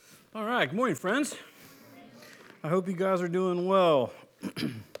All right, good morning, friends. I hope you guys are doing well.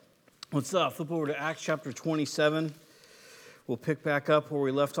 Let's flip over to Acts chapter 27. We'll pick back up where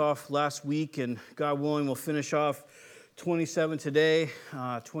we left off last week, and God willing, we'll finish off 27 today,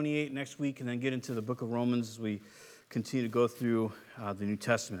 28 next week, and then get into the book of Romans as we continue to go through the New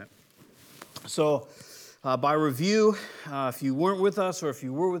Testament. So, by review, if you weren't with us or if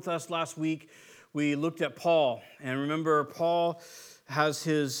you were with us last week, we looked at Paul. And remember, Paul has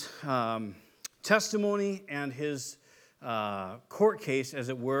his testimony and his court case, as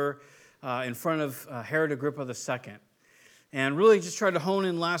it were, in front of Herod Agrippa II. And really just tried to hone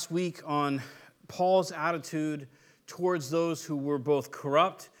in last week on Paul's attitude towards those who were both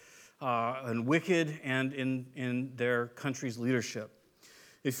corrupt and wicked and in their country's leadership.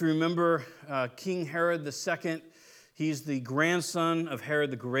 If you remember, King Herod II, he's the grandson of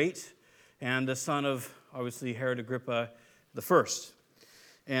Herod the Great and the son of, obviously, Herod Agrippa I.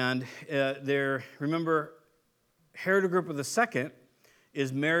 And remember, Herod Agrippa II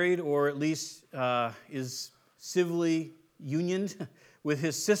is married, or at least is civilly unioned with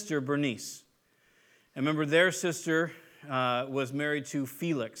his sister Bernice. And remember, their sister was married to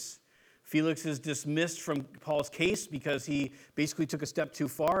Felix. Felix is dismissed from Paul's case because he basically took a step too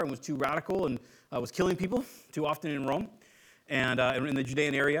far and was too radical and was killing people too often in Rome and in the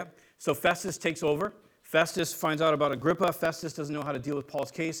Judean area. So Festus takes over. Festus finds out about Agrippa. Festus doesn't know how to deal with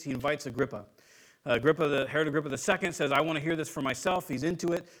Paul's case. He invites Agrippa. Herod Agrippa II says, I want to hear this for myself. He's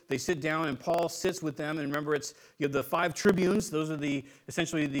into it. They sit down, and Paul sits with them. And remember, you have the 5 tribunes. Those are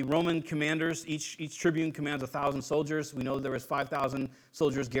essentially the Roman commanders. Each tribune commands 1,000 soldiers. We know there was 5,000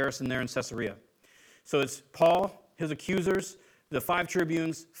 soldiers garrisoned there in Caesarea. So it's Paul, his accusers, the 5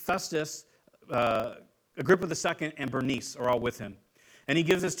 tribunes, Festus, Agrippa II, and Bernice are all with him. And he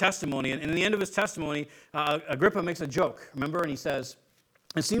gives his testimony. And in the end of his testimony, Agrippa makes a joke, remember? And he says,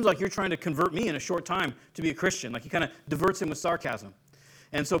 it seems like you're trying to convert me in a short time to be a Christian. Like he kind of diverts him with sarcasm.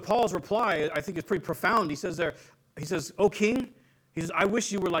 And so Paul's reply, I think, is pretty profound. He says, O king, he says, I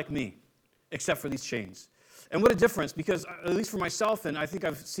wish you were like me, except for these chains. And what a difference, because at least for myself, and I think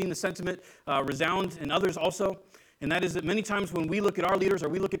I've seen the sentiment resound in others also, and that is that many times when we look at our leaders or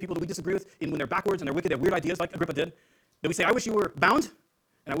we look at people that we disagree with, and when they're backwards and they're wicked, they have weird ideas like Agrippa did, that we say, I wish you were bound,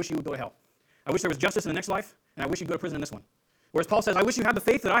 and I wish you would go to hell. I wish there was justice in the next life, and I wish you'd go to prison in this one. Whereas Paul says, I wish you had the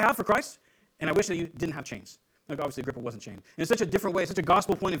faith that I have for Christ, and I wish that you didn't have chains. Like obviously Agrippa wasn't chained. And it's such a different way, such a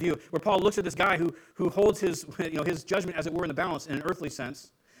gospel point of view, where Paul looks at this guy who holds his judgment, as it were, in the balance in an earthly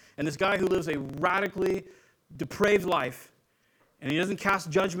sense, and this guy who lives a radically depraved life, and he doesn't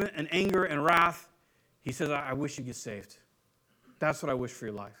cast judgment and anger and wrath. He says, I wish you get saved. That's what I wish for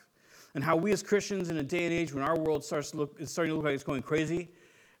your life. And how we as Christians in a day and age when our world is starting to look like it's going crazy,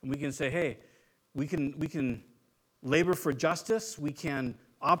 and we can say, hey, we can labor for justice, we can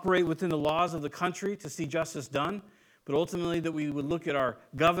operate within the laws of the country to see justice done, but ultimately that we would look at our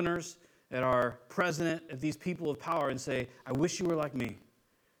governors, at our president, at these people of power and say, I wish you were like me.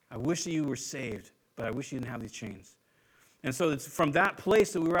 I wish that you were saved, but I wish you didn't have these chains. And so it's from that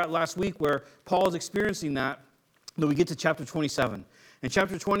place that we were at last week where Paul is experiencing that we get to chapter 27. And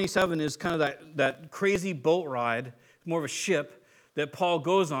chapter 27 is kind of that crazy boat ride, more of a ship, that Paul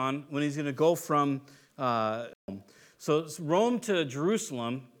goes on when he's going to go from So Rome to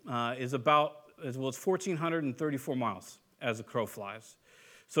Jerusalem is about, it's 1,434 miles as the crow flies.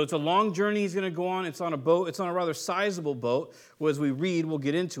 So it's a long journey he's going to go on. It's on a boat. It's on a rather sizable boat. Well, as we read, we'll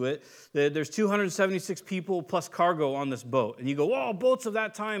get into it. There's 276 people plus cargo on this boat. And you go, oh, boats of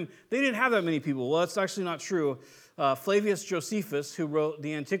that time, they didn't have that many people. Well, that's actually not true. Flavius Josephus, who wrote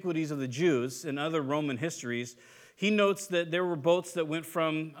the Antiquities of the Jews and other Roman histories, he notes that there were boats that went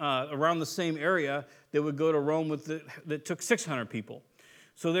from around the same area that would go to Rome that took 600 people.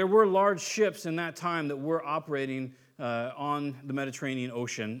 So there were large ships in that time that were operating on the Mediterranean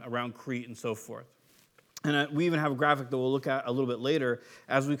Ocean around Crete and so forth. And we even have a graphic that we'll look at a little bit later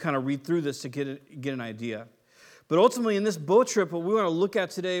as we kind of read through this to get an idea. But ultimately, in this boat trip, what we want to look at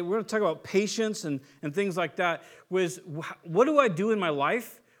today, we're going to talk about patience and things like that, was what do I do in my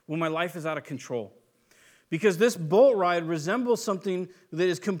life when my life is out of control? Because this boat ride resembles something that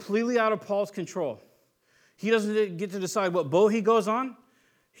is completely out of Paul's control. He doesn't get to decide what boat he goes on.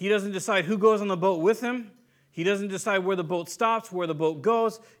 He doesn't decide who goes on the boat with him. He doesn't decide where the boat stops, where the boat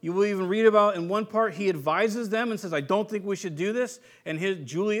goes. You will even read about in one part, he advises them and says, I don't think we should do this. And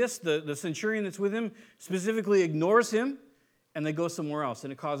Julius, the centurion that's with him, specifically ignores him, and they go somewhere else,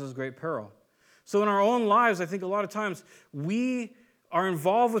 and it causes great peril. So in our own lives, I think a lot of times we are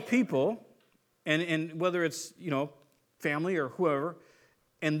involved with people, and whether it's, family or whoever,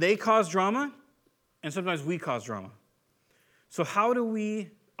 and they cause drama, and sometimes we cause drama. So how do we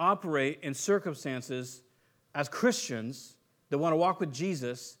operate in circumstances as Christians that want to walk with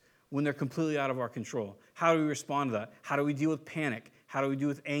Jesus when they're completely out of our control? How do we respond to that? How do we deal with panic? How do we deal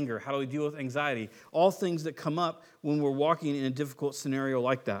with anger? How do we deal with anxiety? All things that come up when we're walking in a difficult scenario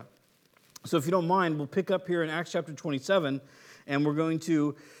like that. So if you don't mind, we'll pick up here in Acts chapter 27, and we're going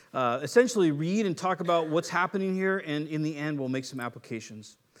to essentially read and talk about what's happening here, and in the end, we'll make some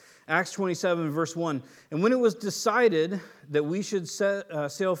applications. Acts 27, verse 1. And when it was decided that we should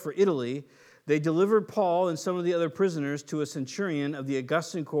sail for Italy, they delivered Paul and some of the other prisoners to a centurion of the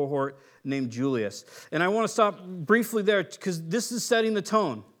Augustan cohort named Julius. And I want to stop briefly there because this is setting the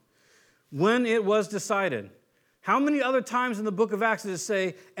tone. When it was decided. How many other times in the book of Acts does it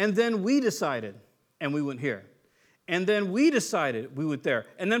say, and then we decided, and we went here? And then we decided, we went there.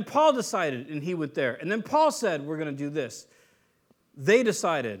 And then Paul decided, and he went there. And then Paul said, we're going to do this. They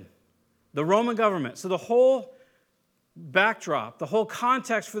decided. The Roman government. So the whole backdrop, the whole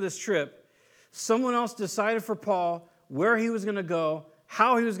context for this trip, someone else decided for Paul where he was going to go,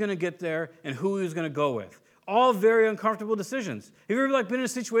 how he was going to get there, and who he was going to go with. All very uncomfortable decisions. Have you ever been in a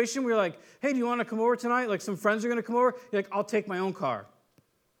situation where you're like, hey, do you want to come over tonight? Like some friends are going to come over. You're like, I'll take my own car.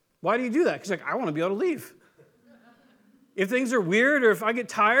 Why do you do that? Because I want to be able to leave. If things are weird or if I get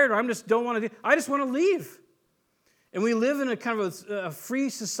tired or I just don't want to I just want to leave. And we live in a kind of a free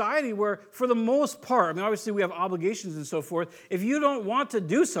society where, for the most part, obviously we have obligations and so forth. If you don't want to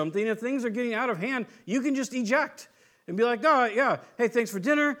do something, if things are getting out of hand, you can just eject and be like, no, yeah, hey, thanks for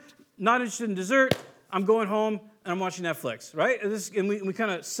dinner, not interested in dessert, I'm going home and I'm watching Netflix, right? And we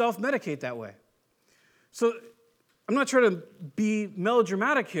kind of self-medicate that way. So I'm not trying to be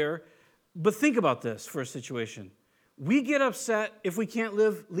melodramatic here, but think about this for a situation. We get upset if we can't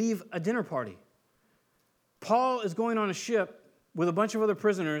leave a dinner party. Paul is going on a ship with a bunch of other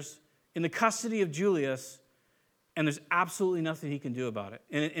prisoners in the custody of Julius, and there's absolutely nothing he can do about it.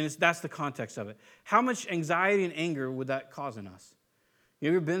 And that's the context of it. How much anxiety and anger would that cause in us? You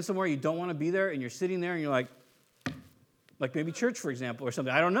ever been somewhere you don't want to be there, and you're sitting there, and you're like maybe church, for example, or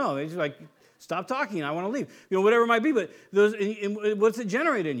something. I don't know. It's like, stop talking. I want to leave. Whatever it might be. But what's it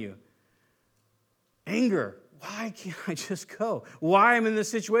generate in you? Anger. Why can't I just go? Why am I in this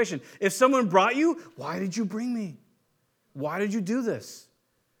situation? If someone brought you, why did you bring me? Why did you do this?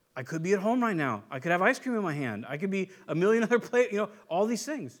 I could be at home right now. I could have ice cream in my hand. I could be a million other places, all these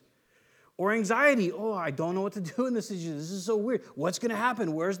things. Or anxiety. Oh, I don't know what to do in this situation. This is so weird. What's going to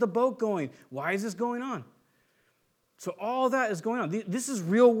happen? Where's the boat going? Why is this going on? So all that is going on. This is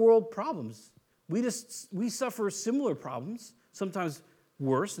real world problems. We suffer similar problems, sometimes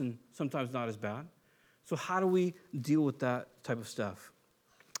worse and sometimes not as bad. So how do we deal with that type of stuff?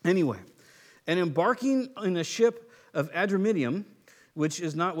 Anyway, and embarking in a ship of Adramyttium, which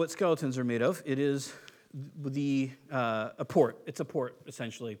is not what skeletons are made of, it is a port. It's a port,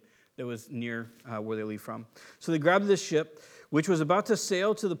 essentially, that was near where they leave from. So they grabbed this ship, which was about to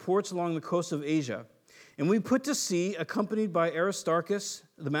sail to the ports along the coast of Asia. And we put to sea, accompanied by Aristarchus,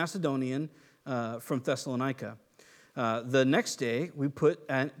 the Macedonian, from Thessalonica. The next day, we put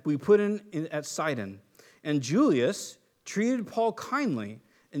in at Sidon. And Julius treated Paul kindly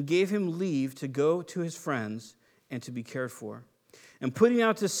and gave him leave to go to his friends and to be cared for. And putting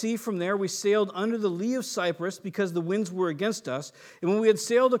out to sea from there, we sailed under the lee of Cyprus because the winds were against us. And when we had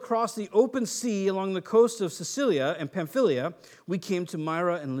sailed across the open sea along the coast of Sicilia and Pamphylia, we came to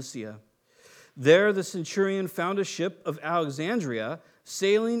Myra and Lycia. There the centurion found a ship of Alexandria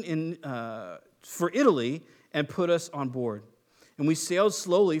sailing for Italy and put us on board. And we sailed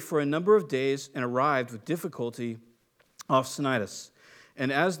slowly for a number of days and arrived with difficulty off Cnidus.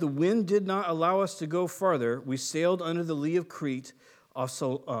 And as the wind did not allow us to go farther, we sailed under the lee of Crete off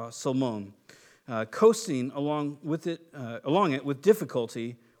Salmon. Coasting along it with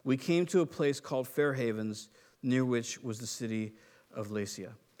difficulty, we came to a place called Fair Havens, near which was the city of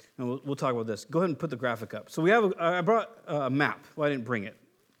Lasea. And we'll talk about this. Go ahead and put the graphic up. So I brought a map. Well, I didn't bring it.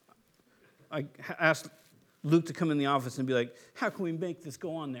 I asked Luke to come in the office and be like, how can we make this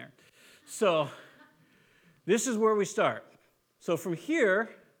go on there? So this is where we start. So from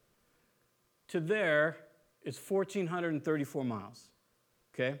here to there is 1,434 miles,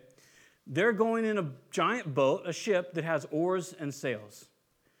 okay? They're going in a giant boat, a ship that has oars and sails.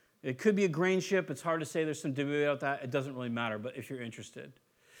 It could be a grain ship. It's hard to say. There's some debate about that. It doesn't really matter, but if you're interested.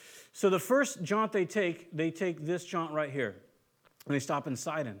 So the first jaunt they take this jaunt right here, and they stop in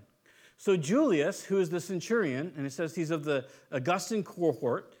Sidon. So Julius, who is the centurion, and it says he's of the Augustan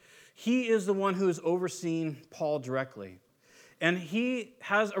cohort, he is the one who is overseeing Paul directly. And he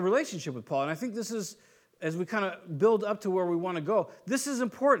has a relationship with Paul. And I think this is, as we kind of build up to where we want to go, this is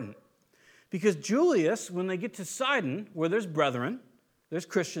important. Because Julius, when they get to Sidon, where there's brethren, There's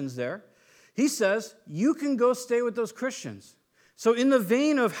Christians there. He says, you can go stay with those Christians. So in the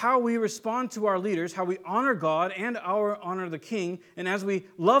vein of how we respond to our leaders, how we honor God and honor the king, and as we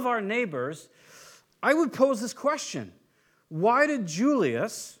love our neighbors, I would pose this question. Why did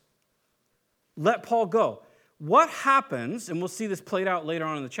Julius let Paul go? What happens, and we'll see this played out later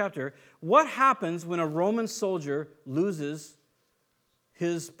on in the chapter, what happens when a Roman soldier loses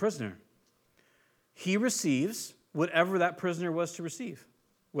his prisoner? He receives whatever that prisoner was to receive,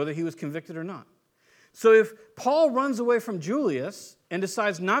 whether he was convicted or not. So if Paul runs away from Julius and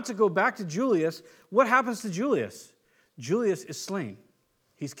decides not to go back to Julius, what happens to Julius? Julius is slain.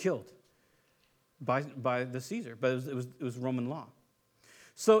 He's killed by the Caesar, but it was Roman law.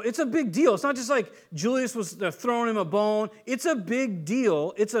 So it's a big deal. It's not just like Julius was throwing him a bone. It's a big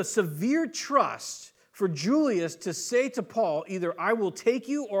deal. It's a severe trust for Julius to say to Paul, either I will take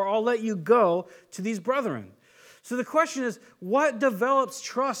you or I'll let you go to these brethren. So the question is, what develops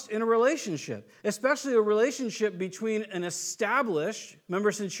trust in a relationship? Especially a relationship between an established,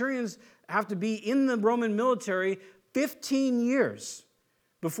 remember centurions have to be in the Roman military 15 years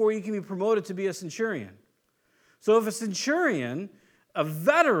before you can be promoted to be a centurion. So if a centurion, a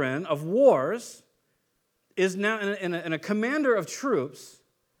veteran of wars, is now and a commander of troops,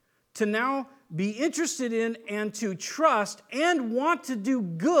 to now be interested in and to trust and want to do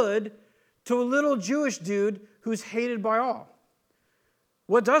good to a little Jewish dude who's hated by all.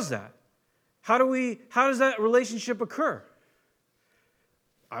 What does that? How does that relationship occur?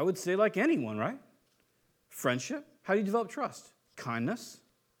 I would say like anyone, right? Friendship. How do you develop trust? Kindness,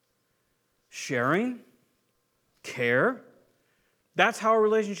 sharing, care. That's how a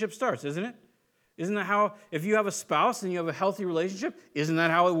relationship starts, isn't it? Isn't that how, if you have a spouse and you have a healthy relationship, isn't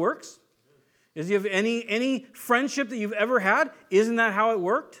that how it works? If you have any friendship that you've ever had, isn't that how it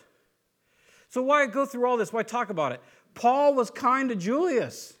worked? So why go through all this? Why talk about it? Paul was kind to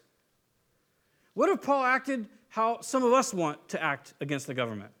Julius. What if Paul acted how some of us want to act against the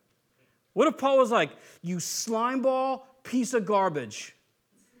government? What if Paul was like, you slimeball piece of garbage.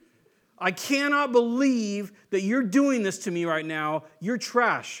 I cannot believe that you're doing this to me right now. You're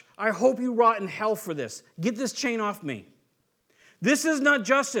trash. I hope you rot in hell for this. Get this chain off me. This is not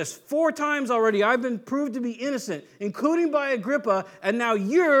justice. 4 times already I've been proved to be innocent, including by Agrippa, and now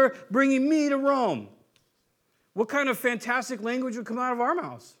you're bringing me to Rome. What kind of fantastic language would come out of our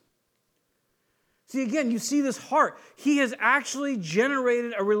mouths? See, again, you see this heart. He has actually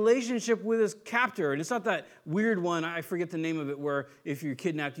generated a relationship with his captor. And it's not that weird one, I forget the name of it, where if you're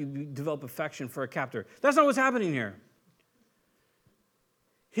kidnapped, you develop affection for a captor. That's not what's happening here.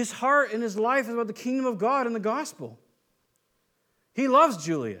 His heart and his life is about the kingdom of God and the gospel. He loves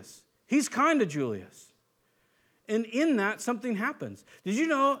Julius. He's kind to Julius. And in that, something happens. Did you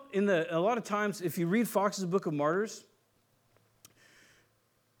know, a lot of times, if you read Fox's Book of Martyrs,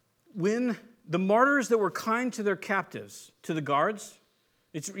 when the martyrs that were kind to their captives, to the guards,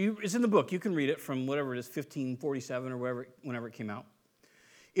 it's in the book. You can read it from whatever it is, 1547 or whenever it came out.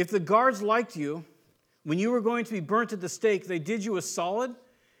 If the guards liked you, when you were going to be burnt at the stake, they did you a solid,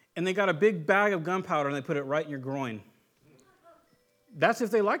 and they got a big bag of gunpowder, and they put it right in your groin. That's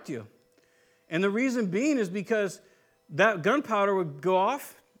if they liked you. And the reason being is because that gunpowder would go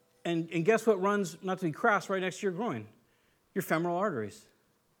off, and guess what runs, not to be crass, right next to your groin? Your femoral arteries.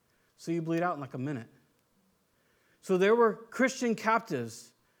 So you bleed out in like a minute. So there were Christian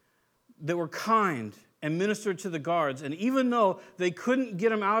captives that were kind and ministered to the guards, and even though they couldn't get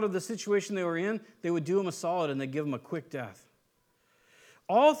them out of the situation they were in, they would do them a solid and they'd give them a quick death.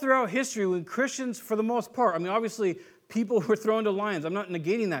 All throughout history, when Christians, for the most part, I mean, obviously, people were thrown to lions. I'm not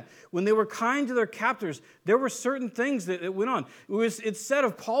negating that. When they were kind to their captors, there were certain things that went on. It's said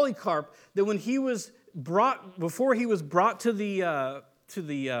of Polycarp that when he was before he was brought to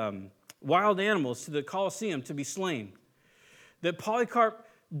the wild animals, to the Colosseum to be slain, that Polycarp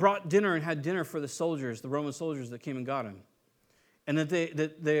brought dinner and had dinner for the soldiers, the Roman soldiers that came and got him. And that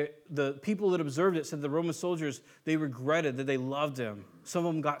the people that observed it said the Roman soldiers, they regretted that they loved him. Some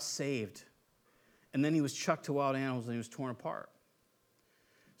of them got saved. And then he was chucked to wild animals and he was torn apart.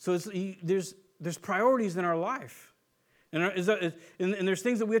 So there's priorities in our life. And there's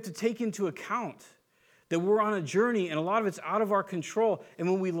things that we have to take into account. That we're on a journey and a lot of it's out of our control.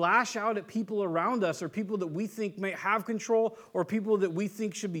 And when we lash out at people around us or people that we think may have control or people that we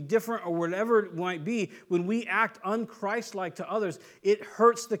think should be different or whatever it might be, when we act un-Christ-like to others, it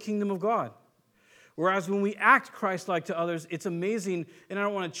hurts the kingdom of God. Whereas when we act Christ-like to others, it's amazing, and I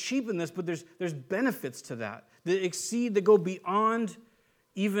don't want to cheapen this, but there's benefits to that that go beyond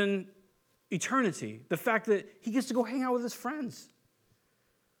even eternity. The fact that he gets to go hang out with his friends.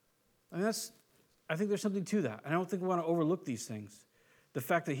 I mean, I think there's something to that. I don't think we want to overlook these things. The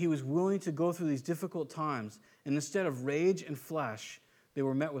fact that he was willing to go through these difficult times, and instead of rage and flesh, they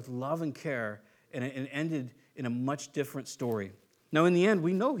were met with love and care, and it ended in a much different story. Now, in the end,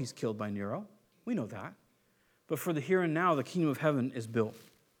 we know he's killed by Nero. We know that. But for the here and now, the kingdom of heaven is built.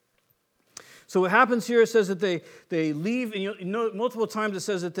 So what happens here, it says that they leave, and you know, multiple times it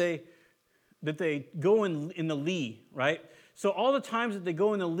says that they go in the lee, right? So all the times that they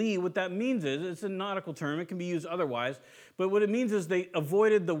go in the lee, what that means is, it's a nautical term, it can be used otherwise, but what it means is they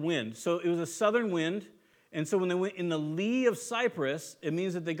avoided the wind. So it was a southern wind, and so when they went in the lee of Cyprus, it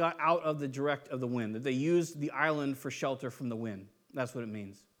means that they got out of the direct of the wind, that they used the island for shelter from the wind. That's what it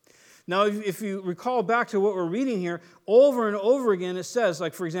means. Now, if you recall back to what we're reading here, over and over again it says,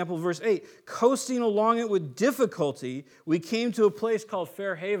 like for example, verse 8, coasting along it with difficulty, we came to a place called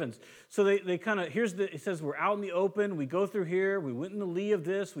Fair Havens. So they kind of, it says we're out in the open, we go through here, we went in the lee of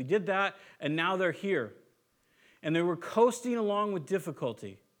this, we did that, and now they're here. And they were coasting along with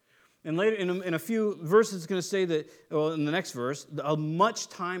difficulty. And later, in a few verses, it's going to say that, well, in the next verse, much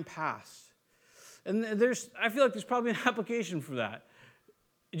time passed. And I feel like there's probably an application for that.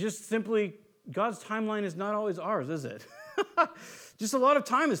 Just simply, God's timeline is not always ours, is it? Just a lot of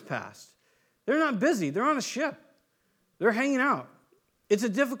time has passed. They're not busy. They're on a ship. They're hanging out. It's a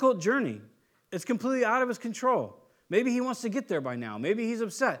difficult journey. It's completely out of his control. Maybe he wants to get there by now. Maybe he's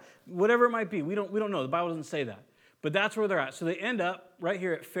upset. Whatever it might be. We don't know. The Bible doesn't say that. But that's where they're at. So they end up right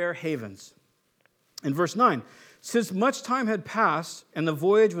here at Fair Havens. In verse 9, since much time had passed and the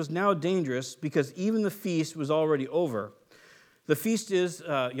voyage was now dangerous because even the feast was already over. The feast is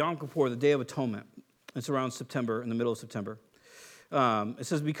Yom Kippur, the Day of Atonement. It's around September, in the middle of September. It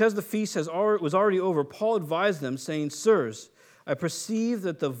says, because the feast was already over, Paul advised them, saying, sirs, I perceive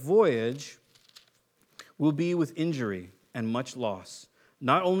that the voyage will be with injury and much loss,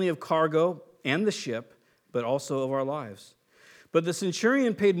 not only of cargo and the ship, but also of our lives. But the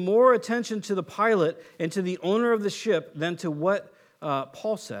centurion paid more attention to the pilot and to the owner of the ship than to what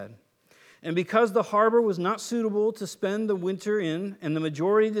Paul said. And because the harbor was not suitable to spend the winter in, and the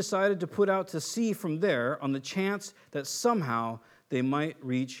majority decided to put out to sea from there on the chance that somehow they might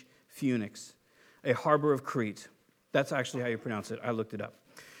reach Phoenix, a harbor of Crete. That's actually how you pronounce it. I looked it up.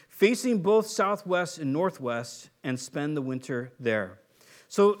 Facing both southwest and northwest, and spend the winter there.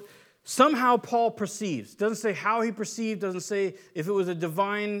 So somehow Paul perceives. It doesn't say how he perceived. Doesn't say if it was a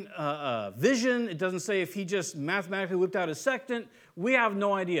divine vision. It doesn't say if he just mathematically whipped out his sextant. We have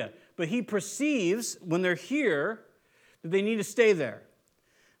no idea. But he perceives when they're here that they need to stay there.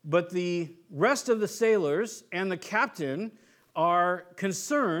 But the rest of the sailors and the captain are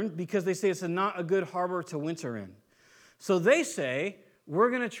concerned because they say it's not a good harbor to winter in. So they say, we're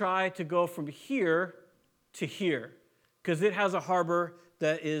going to try to go from here to here because it has a harbor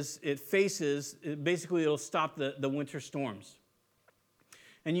that basically it'll stop the winter storms.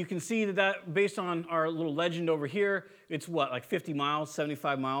 And you can see that based on our little legend over here, it's like 50 miles,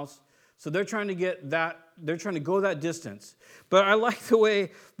 75 miles. So they're trying to go that distance. But I like the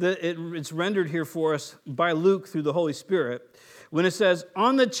way that it's rendered here for us by Luke through the Holy Spirit when it says,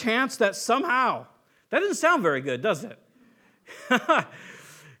 on the chance that somehow. That doesn't sound very good, does it?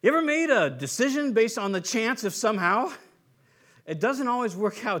 You ever made a decision based on the chance of somehow? It doesn't always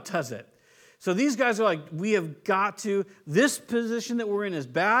work out, does it? So these guys are like, we have got to, this position that we're in is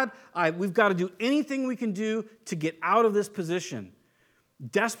bad. We've got to do anything we can do to get out of this position.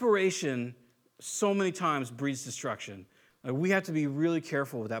 Desperation so many times breeds destruction. We have to be really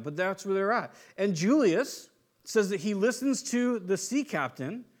careful with that, but that's where they're at. And Julius says that he listens to the sea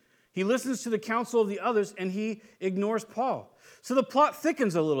captain, he listens to the counsel of the others, and he ignores Paul. So the plot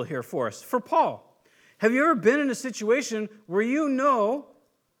thickens a little here for us. For Paul, have you ever been in a situation where you know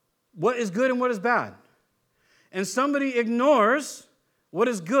what is good and what is bad? And somebody ignores what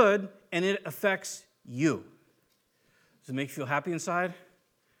is good and it affects you. Does it make you feel happy inside?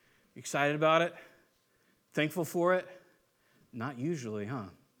 Excited about it? Thankful for it? Not usually, huh?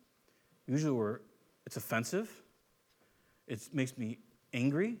 Usually it's offensive. It makes me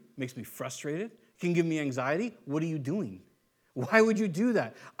angry, makes me frustrated. It can give me anxiety. What are you doing? Why would you do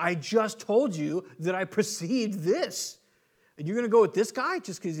that? I just told you that I perceived this. And you're going to go with this guy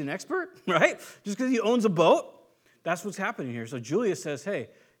just because he's an expert, right? Just because he owns a boat? That's what's happening here. So Julius says, hey,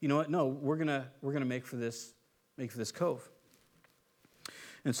 you know what? No, we're gonna make for this cove.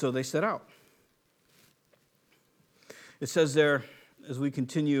 And so they set out. It says there, as we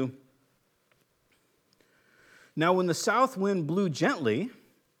continue, now when the south wind blew gently,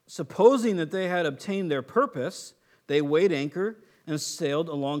 supposing that they had obtained their purpose, they weighed anchor and sailed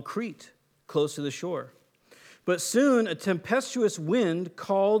along Crete, close to the shore. But soon a tempestuous wind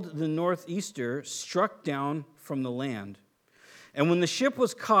called the northeaster struck down from the land. And when the ship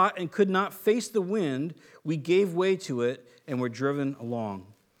was caught and could not face the wind, we gave way to it and were driven along.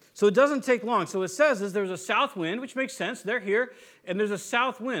 So it doesn't take long. So it says is there's a south wind, which makes sense. They're here, and there's a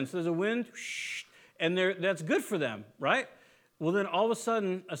south wind. So there's a wind, and that's good for them, right? Well, then all of a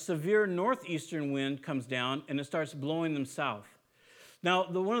sudden, a severe northeastern wind comes down, and it starts blowing them south. Now,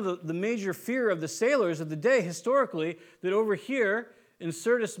 one of the major fear of the sailors of the day, historically, that over here in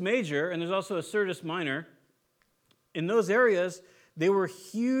Syrtis Major, and there's also a Syrtis Minor, in those areas, they were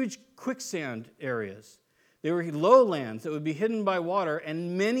huge quicksand areas. They were lowlands that would be hidden by water,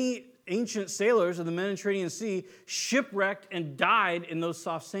 and many ancient sailors of the Mediterranean Sea shipwrecked and died in those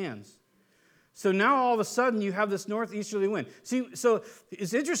soft sands. So now all of a sudden you have this northeasterly wind. See, so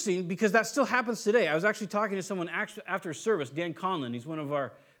it's interesting because that still happens today. I was actually talking to someone after service, Dan Conlon. He's one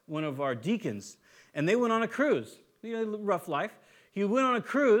of our deacons, and they went on a cruise. Rough life. He went on a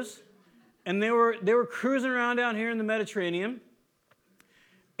cruise, and they were cruising around down here in the Mediterranean.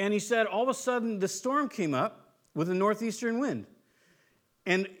 And he said all of a sudden the storm came up with a northeastern wind,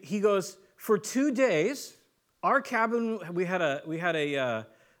 and he goes, for 2 days, our cabin we had a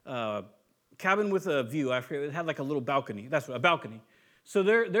cabin with a view. I forget, it had like a little balcony. That's what, a balcony. So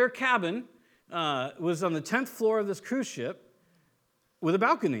their cabin was on the 10th floor of this cruise ship with a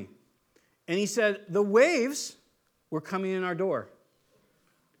balcony. And he said the waves were coming in our door.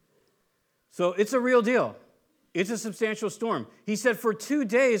 So it's a real deal. It's a substantial storm. He said for 2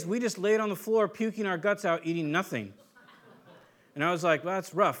 days, we just laid on the floor puking our guts out, eating nothing. And I was like, well,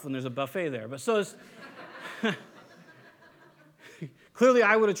 that's rough when there's a buffet there. But so it's... Clearly,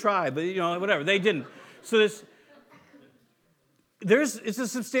 I would have tried, but whatever. They didn't. So it's a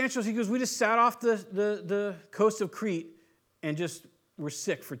substantial. He goes, we just sat off the coast of Crete and just were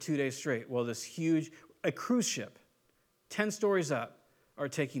sick for 2 days straight. Well, a cruise ship, 10 stories up, are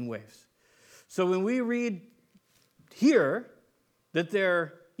taking waves. So when we read here that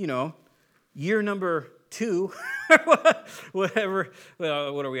they're, year number 2, whatever.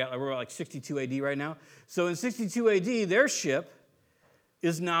 Well, what are we at? We're at like 62 AD right now. So in 62 AD, their ship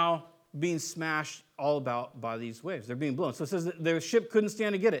is now being smashed all about by these waves. They're being blown. So it says that their ship couldn't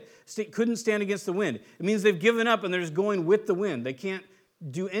stand against the wind. It means they've given up and they're just going with the wind. They can't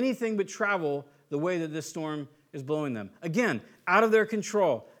do anything but travel the way that this storm is blowing them. Again, out of their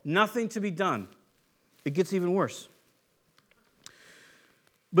control. Nothing to be done. It gets even worse.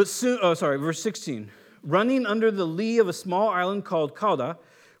 But soon, verse 16. Running under the lee of a small island called Cauda,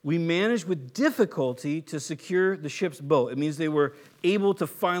 we managed with difficulty to secure the ship's boat. It means they were able to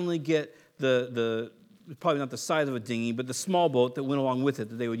finally get the probably not the size of a dinghy, but the small boat that went along with it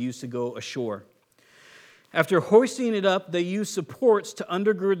that they would use to go ashore. After hoisting it up, they used supports to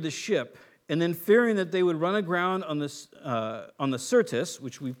undergird the ship, and then fearing that they would run aground on the Syrtis,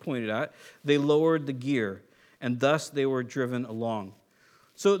 which we pointed at, they lowered the gear, and thus they were driven along.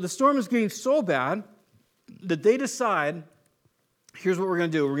 So the storm is getting so bad that they decide, here's what we're going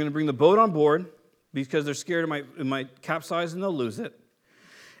to do. We're going to bring the boat on board because they're scared it might capsize and they'll lose it.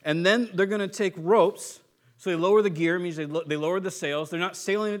 And then they're going to take ropes. So they lower the gear. It means they lower the sails. They're not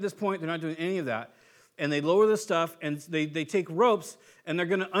sailing at this point. They're not doing any of that. And they lower the stuff, and they take ropes, and they're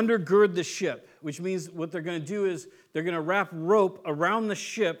going to undergird the ship, which means what they're going to do is they're going to wrap rope around the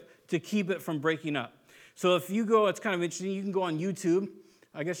ship to keep it from breaking up. So if you go, it's kind of interesting. You can go on YouTube.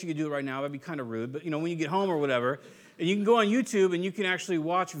 I guess you could do it right now. That'd be kind of rude. But, when you get home or whatever, and you can go on YouTube and you can actually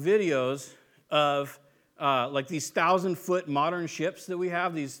watch videos of like these 1,000-foot modern ships that we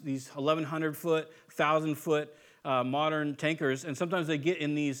have, these 1,100-foot, 1,000-foot modern tankers. And sometimes they get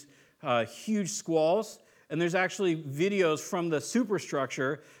in these huge squalls. And there's actually videos from the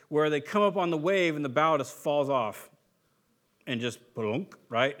superstructure where they come up on the wave and the bow just falls off and just boom,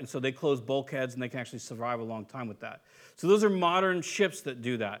 right? And so they close bulkheads and they can actually survive a long time with that. So those are modern ships that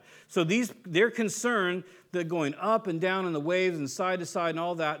do that. So they're concerned that going up and down in the waves and side to side and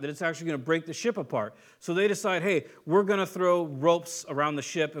all that it's actually going to break the ship apart. So they decide, hey, we're going to throw ropes around the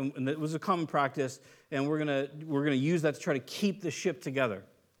ship, and it was a common practice, and we're going to use that to try to keep the ship together.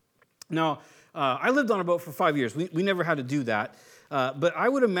 Now, I lived on a boat for 5 years. We never had to do that. But I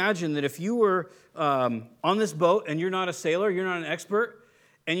would imagine that if you were on this boat and you're not a sailor, you're not an expert,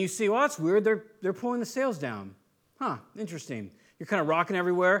 and you see, well, that's weird. They're pulling the sails down. Huh, interesting. You're kind of rocking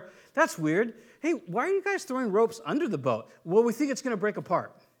everywhere. That's weird. Hey, why are you guys throwing ropes under the boat? Well, we think it's going to break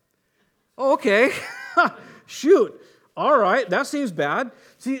apart. Oh, okay. Shoot. All right, that seems bad.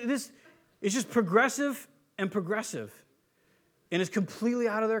 See, this is just progressive and progressive, and it's completely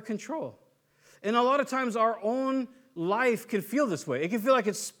out of their control. And a lot of times our own life can feel this way. It can feel like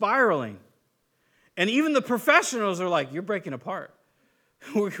it's spiraling. And even the professionals are like, you're breaking apart.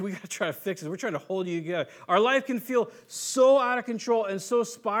 We got to try to fix it. We're trying to hold you together. Our life can feel so out of control and so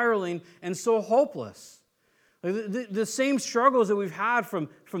spiraling and so hopeless. The same struggles that we've had from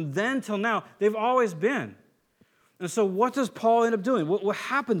then till now, they've always been. And so what does Paul end up doing? What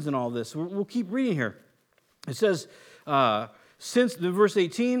happens in all this? We'll keep reading here. It says, in verse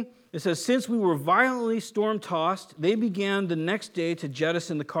 18, it says, since we were violently storm-tossed, they began the next day to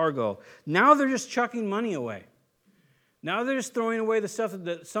jettison the cargo. Now they're just chucking money away. Now they're just throwing away the stuff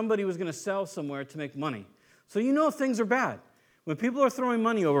that somebody was going to sell somewhere to make money. So you know things are bad. When people are throwing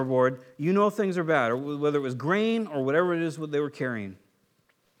money overboard, you know things are bad, or whether it was grain or whatever it is what they were carrying.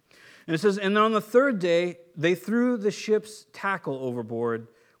 And it says, and on the third day, they threw the ship's tackle overboard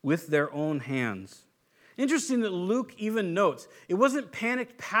with their own hands. Interesting that Luke even notes, it wasn't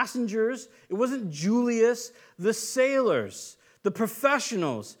panicked passengers, it wasn't Julius, the sailors, the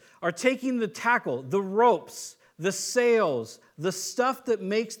professionals are taking the tackle, the ropes, the sails, the stuff that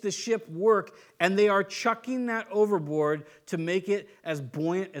makes the ship work, and they are chucking that overboard to make it as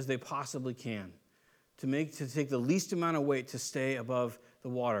buoyant as they possibly can, to take the least amount of weight to stay above the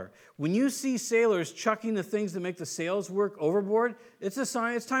water. When you see sailors chucking the things that make the sails work overboard, it's a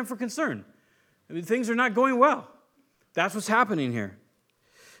sign, it's time for concern. I mean, things are not going well. That's what's happening here.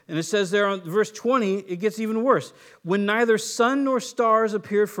 And it says there on verse 20, it gets even worse. When neither sun nor stars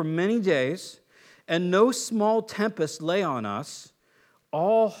appeared for many days, and no small tempest lay on us,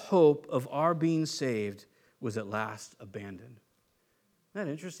 all hope of our being saved was at last abandoned. Isn't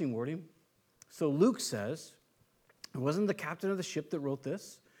that interesting wording? So Luke says, it wasn't the captain of the ship that wrote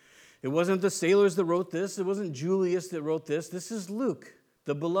this. It wasn't the sailors that wrote this. It wasn't Julius that wrote this. This is Luke,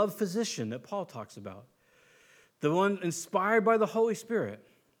 the beloved physician that Paul talks about, the one inspired by the Holy Spirit.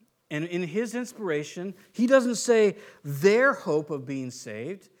 And in his inspiration, he doesn't say their hope of being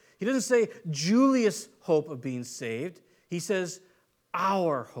saved. He doesn't say Julius' hope of being saved. He says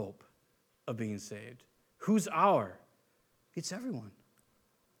our hope of being saved. Who's our? It's everyone.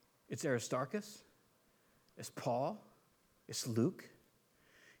 It's Aristarchus. It's Paul. It's Luke.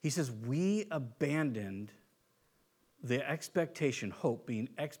 He says we abandoned the expectation, hope being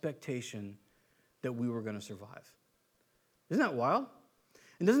expectation that we were going to survive. Isn't that wild?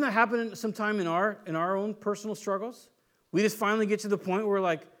 And doesn't that happen sometime in our own personal struggles? We just finally get to the point where we're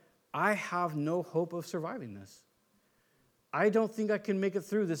like, I have no hope of surviving this. I don't think I can make it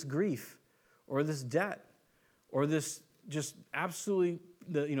through this grief or this debt or this just absolutely,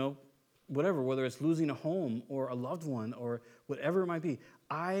 whatever, whether it's losing a home or a loved one or whatever it might be.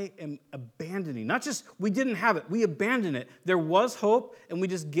 I am abandoning. Not just we didn't have it, we abandoned it. There was hope, and we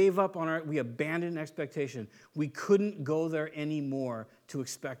just gave up on we abandoned expectation. We couldn't go there anymore to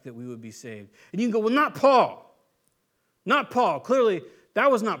expect that we would be saved. And you can go, well, not Paul. Not Paul. Clearly, that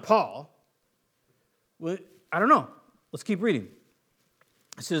was not Paul. Well, I don't know. Let's keep reading.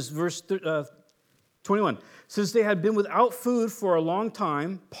 It says, verse 21, since they had been without food for a long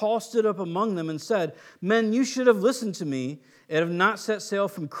time, Paul stood up among them and said, men, you should have listened to me and have not set sail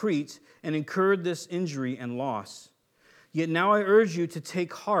from Crete and incurred this injury and loss. Yet now I urge you to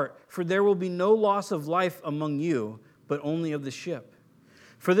take heart, for there will be no loss of life among you, but only of the ship.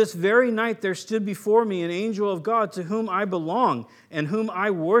 For this very night there stood before me an angel of God to whom I belong and whom I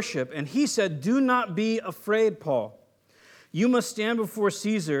worship. And he said, do not be afraid, Paul. You must stand before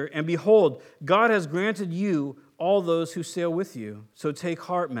Caesar, and behold, God has granted you all those who sail with you. So take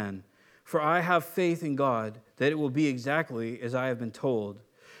heart, men, for I have faith in God that it will be exactly as I have been told.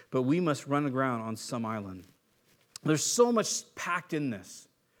 But we must run aground on some island. There's so much packed in this.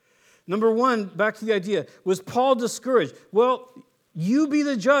 Number one, back to the idea, was Paul discouraged? Well, you be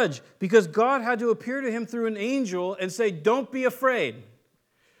the judge, because God had to appear to him through an angel and say, don't be afraid.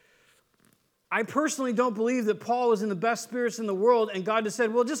 I personally don't believe that Paul was in the best spirits in the world, and God just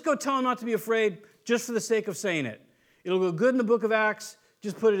said, well, just go tell him not to be afraid just for the sake of saying it. It'll go good in the book of Acts,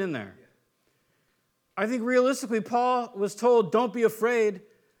 just put it in there. I think realistically, Paul was told, don't be afraid,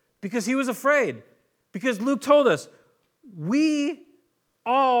 because he was afraid. Because Luke told us, we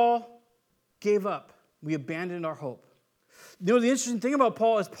all gave up. We abandoned our hope. You know, the interesting thing about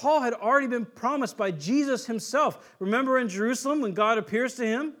Paul is Paul had already been promised by Jesus himself. Remember in Jerusalem when God appears to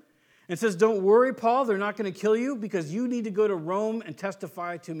him and says, don't worry, Paul, they're not going to kill you because you need to go to Rome and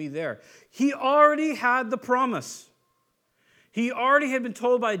testify to me there. He already had the promise. He already had been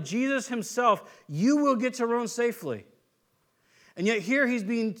told by Jesus himself, you will get to Rome safely. And yet here he's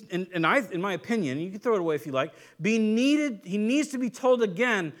being, in my opinion, you can throw it away if you like, he needs to be told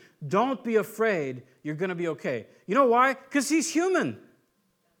again, don't be afraid, you're going to be okay. You know why? Because he's human. That's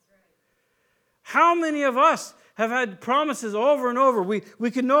right. How many of us have had promises over and over?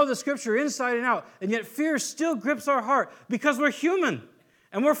 We can know the scripture inside and out, and yet fear still grips our heart because we're human.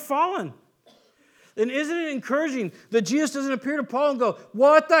 And we're fallen. And isn't it encouraging that Jesus doesn't appear to Paul and go,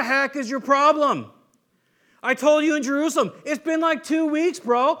 what the heck is your problem? I told you in Jerusalem, it's been like 2 weeks,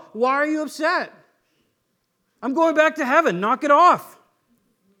 bro. Why are you upset? I'm going back to heaven. Knock it off.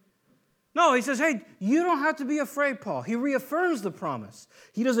 No, he says, hey, you don't have to be afraid, Paul. He reaffirms the promise.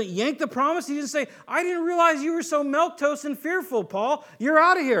 He doesn't yank the promise. He doesn't say, I didn't realize you were so milquetoast and fearful, Paul. You're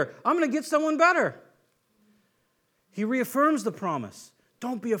out of here. I'm going to get someone better. He reaffirms the promise.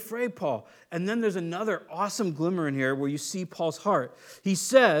 Don't be afraid, Paul. And then there's another awesome glimmer in here where you see Paul's heart.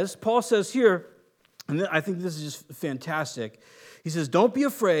 Paul says here, and I think this is just fantastic. He says, don't be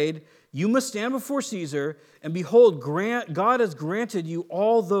afraid. You must stand before Caesar, and behold, God has granted you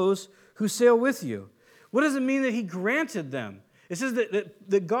all those who sail with you. What does it mean that he granted them? It says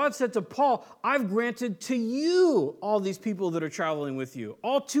that God said to Paul, I've granted to you all these people that are traveling with you,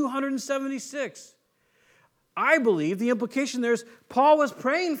 all 276. I believe the implication there is Paul was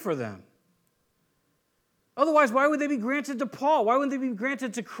praying for them. Otherwise, why would they be granted to Paul? Why wouldn't they be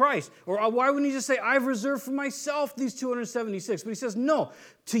granted to Christ? Or why wouldn't he just say, I've reserved for myself these 276? But he says, no,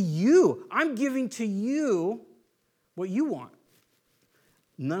 to you. I'm giving to you what you want.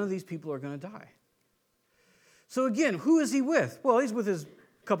 None of these people are going to die. So again, who is he with? Well, he's with his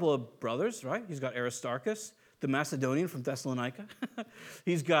couple of brothers, right? He's got Aristarchus, the Macedonian from Thessalonica.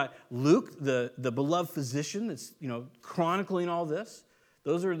 He's got Luke, the beloved physician that's, chronicling all this.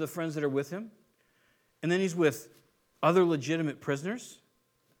 Those are the friends that are with him. And then he's with other legitimate prisoners,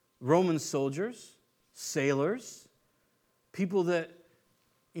 Roman soldiers, sailors, people that,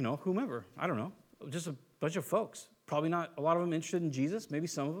 whomever, I don't know, just a bunch of folks. Probably not a lot of them interested in Jesus, maybe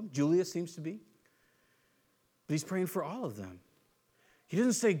some of them. Julius seems to be. But he's praying for all of them. He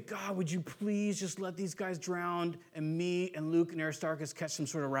doesn't say, God, would you please just let these guys drown and me and Luke and Aristarchus catch some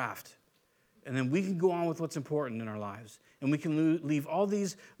sort of raft? And then we can go on with what's important in our lives. And we can leave all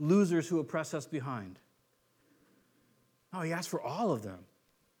these losers who oppress us behind. No, he asks for all of them.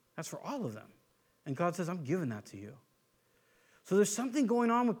 That's for all of them. And God says, I'm giving that to you. So there's something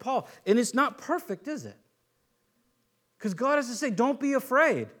going on with Paul. And it's not perfect, is it? Because God has to say, don't be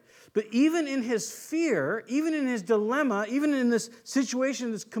afraid. But even in his fear, even in his dilemma, even in this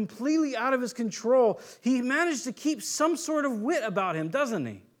situation that's completely out of his control, he managed to keep some sort of wit about him, doesn't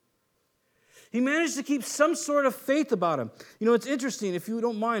he? He managed to keep some sort of faith about him. It's interesting. If you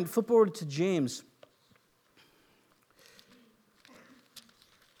don't mind, flip over to James.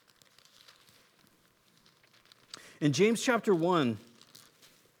 In James chapter 1,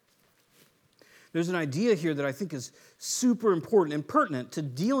 there's an idea here that I think is super important and pertinent to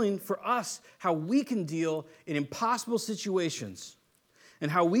dealing for us, how we can deal in impossible situations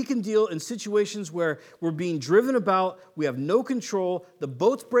and how we can deal in situations where we're being driven about, we have no control, the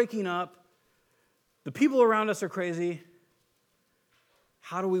boat's breaking up, the people around us are crazy.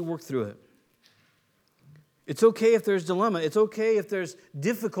 How do we work through it? It's okay if there's dilemma. It's okay if there's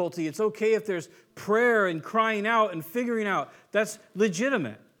difficulty. It's okay if there's prayer and crying out and figuring out. That's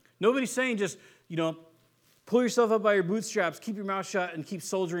legitimate. Nobody's saying just, pull yourself up by your bootstraps, keep your mouth shut, and keep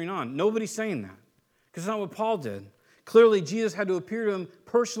soldiering on. Nobody's saying that. Because it's not what Paul did. Clearly, Jesus had to appear to him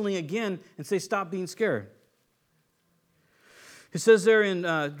personally again and say, stop being scared. It says there in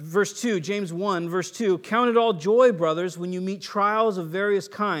verse 2, James 1, verse 2, count it all joy, brothers, when you meet trials of various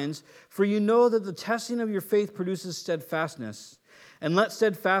kinds, for you know that the testing of your faith produces steadfastness. And let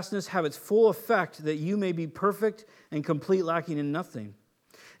steadfastness have its full effect, that you may be perfect and complete, lacking in nothing.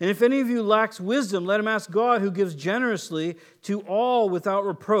 And if any of you lacks wisdom, let him ask God, who gives generously to all without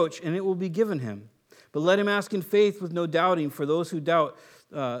reproach, and it will be given him. But let him ask in faith with no doubting, for those who doubt,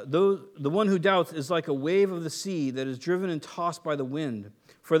 the one who doubts is like a wave of the sea that is driven and tossed by the wind.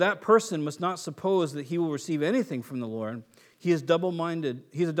 For that person must not suppose that he will receive anything from the Lord. He is double-minded.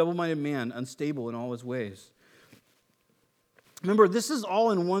 He is a double-minded man, unstable in all his ways. Remember, this is all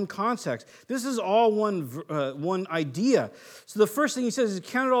in one context. This is all one idea. So the first thing he says is,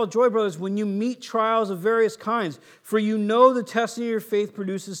 count it all joy, brothers, when you meet trials of various kinds, for you know the testing of your faith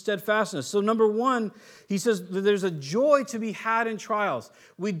produces steadfastness. So number one, he says that there's a joy to be had in trials.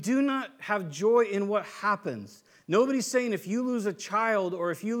 We do not have joy in what happens. Nobody's saying if you lose a child or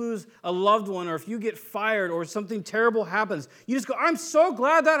if you lose a loved one or if you get fired or something terrible happens, you just go, I'm so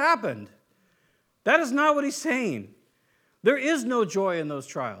glad that happened. That is not what he's saying. There is no joy in those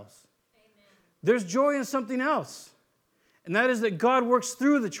trials. Amen. There's joy in something else. And that is that God works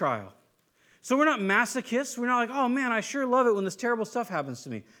through the trial. So we're not masochists. We're not like, oh man, I sure love it when this terrible stuff happens to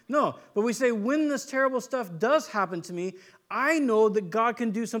me. No, but we say when this terrible stuff does happen to me, I know that God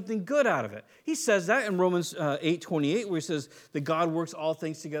can do something good out of it. He says that in Romans 8:28, where he says that God works all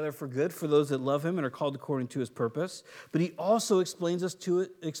things together for good for those that love him and are called according to his purpose. But he also explains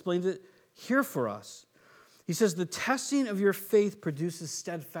it here for us. He says the testing of your faith produces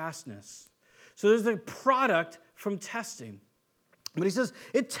steadfastness. So there's a product from testing. But he says,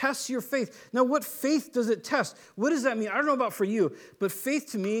 it tests your faith. Now, what faith does it test? What does that mean? I don't know about for you, but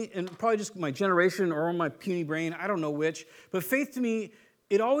faith to me, and probably just my generation or my puny brain, I don't know which, but faith to me,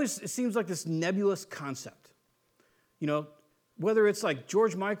 it seems like this nebulous concept. You know, whether it's like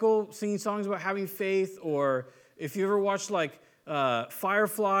George Michael singing songs about having faith, or if you ever watched like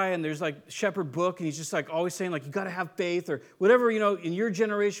Firefly, and there's like Shepherd Book, and he's just like always saying like you got to have faith, or whatever, you know, in your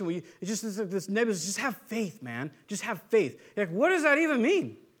generation, it's just this nebulous, just have faith, man, just have faith. You're like, what does that even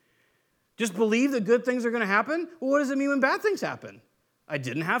mean? Just believe that good things are going to happen? Well, what does it mean when bad things happen? I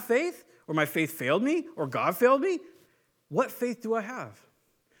didn't have faith, or my faith failed me, or God failed me? What faith do I have?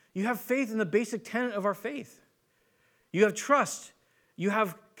 You have faith in the basic tenet of our faith. You have trust, you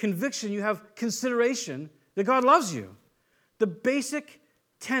have conviction, you have consideration that God loves you. The basic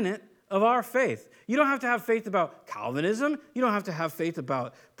tenet of our faith. You don't have to have faith about Calvinism. You don't have to have faith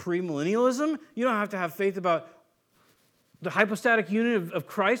about premillennialism. You don't have to have faith about the hypostatic union of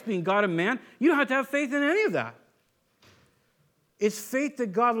Christ being God and man. You don't have to have faith in any of that. It's faith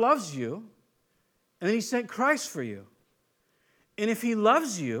that God loves you and that he sent Christ for you. And if he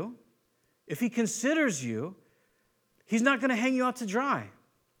loves you, if he considers you, he's not going to hang you out to dry.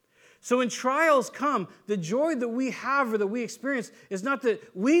 So when trials come, the joy that we have or that we experience is not that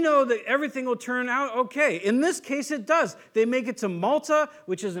we know that everything will turn out okay. In this case, it does. They make it to Malta,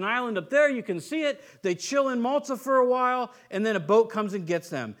 which is an island up there. You can see it. They chill in Malta for a while, and then a boat comes and gets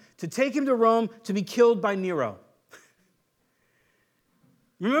them to take him to Rome to be killed by Nero.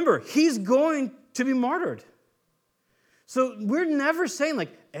 Remember, he's going to be martyred. So we're never saying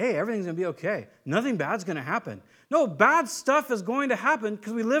like, hey, everything's going to be okay. Nothing bad's going to happen. No, bad stuff is going to happen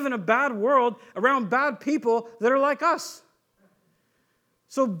because we live in a bad world around bad people that are like us.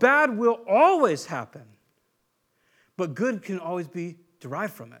 So bad will always happen. But good can always be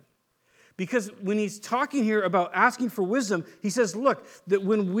derived from it. Because when he's talking here about asking for wisdom, he says, look, that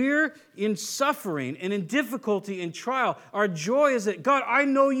when we're in suffering and in difficulty and trial, our joy is that, God, I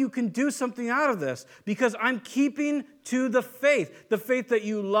know you can do something out of this because I'm keeping to the faith that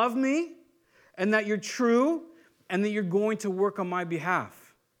you love me and that you're true and that you're going to work on my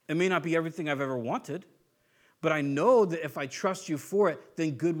behalf. It may not be everything I've ever wanted, but I know that if I trust you for it,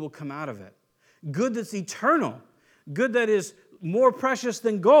 then good will come out of it. Good that's eternal, good that is more precious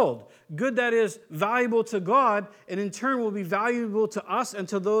than gold, good that is valuable to God, and in turn will be valuable to us and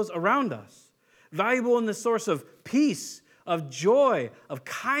to those around us. Valuable in the source of peace, of joy, of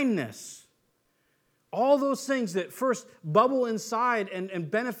kindness. All those things that first bubble inside and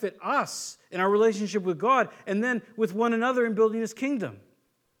benefit us in our relationship with God, and then with one another in building his kingdom.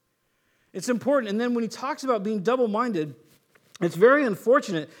 It's important. And then when he talks about being double-minded, it's very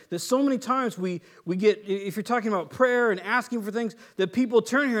unfortunate that so many times we get, if you're talking about prayer and asking for things, that people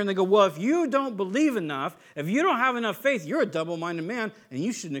turn here and they go, well, if you don't believe enough, if you don't have enough faith, you're a double-minded man, and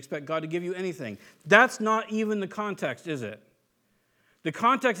you shouldn't expect God to give you anything. That's not even the context, is it? The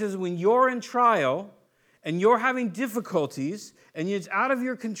context is when you're in trial and you're having difficulties and it's out of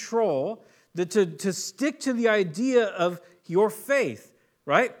your control, that to stick to the idea of your faith,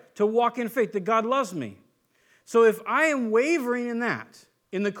 right? To walk in faith, that God loves me. So if I am wavering in that,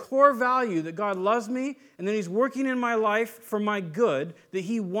 in the core value that God loves me and that he's working in my life for my good, that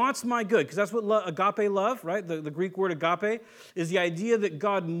he wants my good, because that's what agape love, right? The Greek word agape is the idea that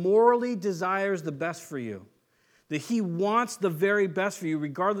God morally desires the best for you, that he wants the very best for you,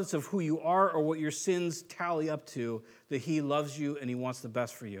 regardless of who you are or what your sins tally up to, that he loves you and he wants the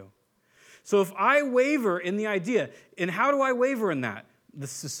best for you. So if I waver in the idea, and how do I waver in that? The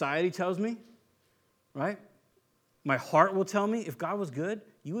society tells me, right? My heart will tell me, if God was good,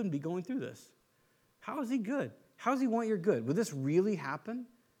 you wouldn't be going through this. How is he good? How does he want your good? Would this really happen?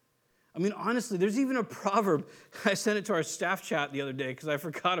 I mean, honestly, there's even a proverb. I sent it to our staff chat the other day because I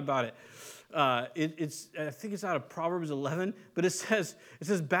forgot about it. I think it's out of Proverbs 11, but it says,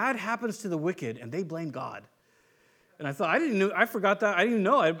 bad happens to the wicked, and they blame God. And I thought, I forgot that. I didn't even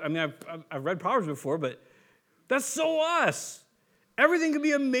know. I've read Proverbs before, but that's so us. Everything could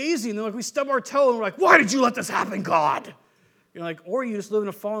be amazing. Then we stub our toe and we're like, why did you let this happen, God? You're like, or you just live in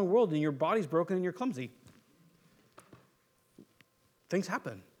a fallen world and your body's broken and you're clumsy. Things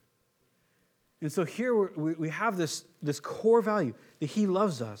happen. And so here we have this core value that he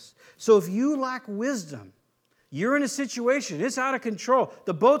loves us. So if you lack wisdom, You're in a situation. It's out of control.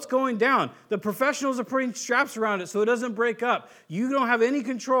 The boat's going down. The professionals are putting straps around it so it doesn't break up. You don't have any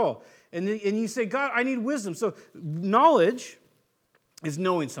control. And you say, God, I need wisdom. So knowledge is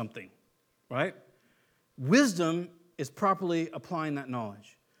knowing something, right? Wisdom is properly applying that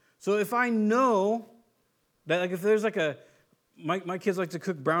knowledge. So if I know that, like if there's like my kids like to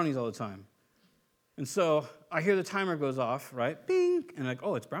cook brownies all the time. And so I hear the timer goes off, right? Bing! And like,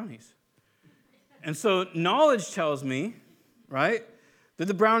 oh, it's brownies. And so knowledge tells me, right, that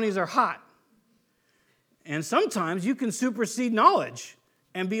the brownies are hot. And sometimes you can supersede knowledge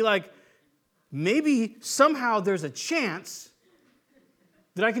and be like, maybe somehow there's a chance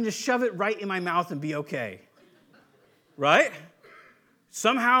that I can just shove it right in my mouth and be okay. Right?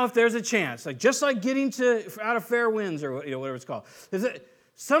 Somehow if there's a chance, like just like getting out of fair winds or whatever it's called.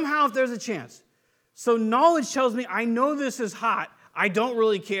 Somehow if there's a chance. So knowledge tells me I know this is hot. I don't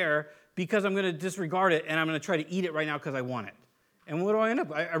really care because I'm going to disregard it and I'm going to try to eat it right now because I want it. And what do I end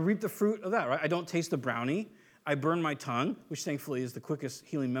up? I reap the fruit of that, right? I don't taste the brownie. I burn my tongue, which thankfully is the quickest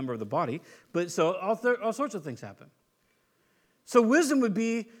healing member of the body. But so all sorts of things happen. So wisdom would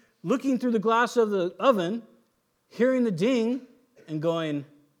be looking through the glass of the oven, hearing the ding, and going,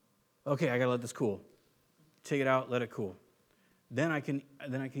 okay, I got to let this cool. Take it out, let it cool. Then I can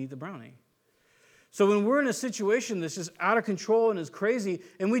eat the brownie. So when we're in a situation that's just out of control and is crazy,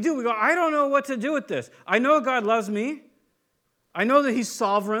 and we go, I don't know what to do with this. I know God loves me. I know that he's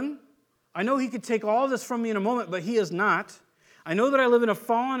sovereign. I know he could take all this from me in a moment, but he is not. I know that I live in a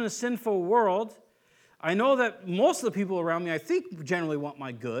fallen and sinful world. I know that most of the people around me, I think, generally want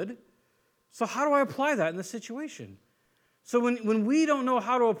my good. So how do I apply that in this situation? So when we don't know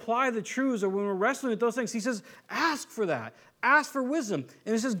how to apply the truths or when we're wrestling with those things, he says, ask for that. Ask for wisdom.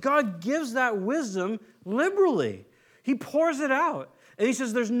 And it says God gives that wisdom liberally. He pours it out. And he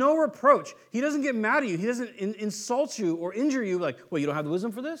says there's no reproach. He doesn't get mad at you. He doesn't insult you or injure you like, well, you don't have the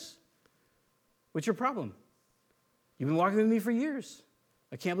wisdom for this? What's your problem? You've been walking with me for years.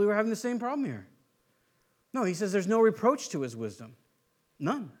 I can't believe we're having the same problem here. No, he says there's no reproach to his wisdom.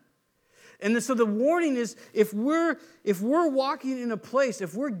 None. And so the warning is if we're walking in a place,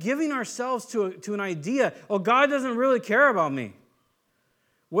 if we're giving ourselves to an idea, oh, God doesn't really care about me,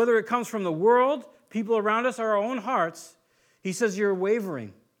 whether it comes from the world, people around us, or our own hearts, he says you're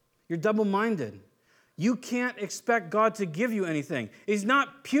wavering. You're double-minded. You can't expect God to give you anything. He's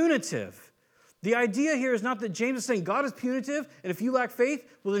not punitive. The idea here is not that James is saying God is punitive, and if you lack faith,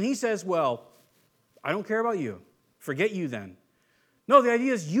 well, then he says, well, I don't care about you. Forget you then. No, the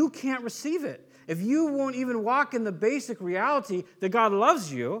idea is you can't receive it. If you won't even walk in the basic reality that God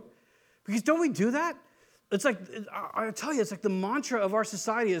loves you, because don't we do that? It's like, I tell you, it's like the mantra of our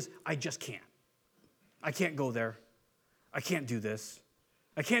society is, I just can't. I can't go there. I can't do this.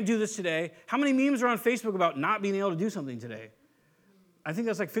 I can't do this today. How many memes are on Facebook about not being able to do something today? I think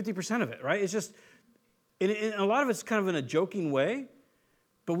that's like 50% of it, right? It's just, and a lot of it's kind of in a joking way,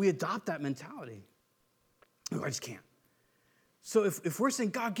 but we adopt that mentality. Oh, I just can't. So if we're saying,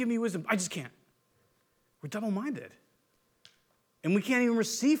 God, give me wisdom, I just can't. We're double-minded. And we can't even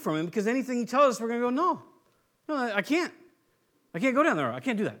receive from him because anything he tells us, we're going to go, no, I can't. I can't go down there. I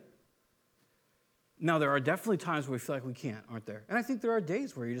can't do that. Now, there are definitely times where we feel like we can't, aren't there? And I think there are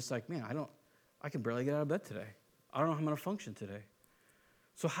days where you're just like, man, I can barely get out of bed today. I don't know how I'm going to function today.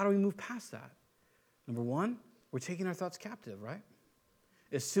 So how do we move past that? Number one, we're taking our thoughts captive, right?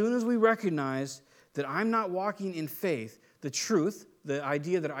 As soon as we recognize that I'm not walking in faith, the truth, the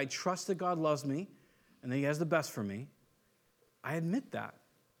idea that I trust that God loves me and that he has the best for me, I admit that.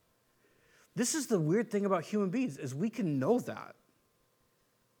 This is the weird thing about human beings, is we can know that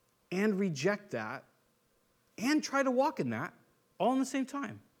and reject that and try to walk in that all in the same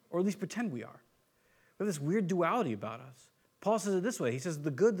time, or at least pretend we are. We have this weird duality about us. Paul says it this way. He says,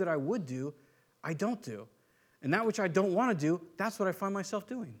 the good that I would do, I don't do. And that which I don't want to do, that's what I find myself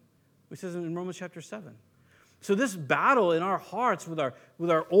doing. Which says in Romans chapter 7. So this battle in our hearts with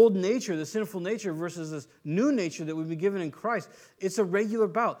our old nature, the sinful nature, versus this new nature that we've been given in Christ, it's a regular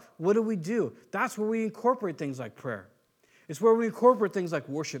bout. What do? That's where we incorporate things like prayer. It's where we incorporate things like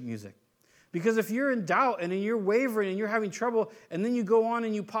worship music. Because if you're in doubt and you're wavering and you're having trouble, and then you go on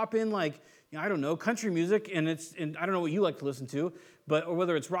and you pop in like, I don't know, country music, and I don't know what you like to listen to, or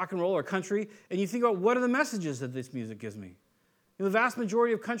whether it's rock and roll or country, and you think about what are the messages that this music gives me? The vast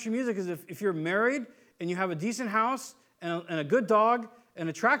majority of country music is if you're married and you have a decent house and a good dog and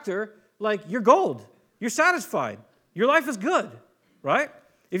a tractor, like you're gold. You're satisfied. Your life is good, right?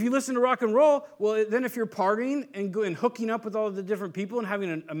 If you listen to rock and roll, well, then if you're partying and hooking up with all the different people and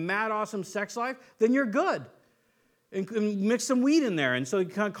having a mad, awesome sex life, then you're good. and mix some weed in there, and so you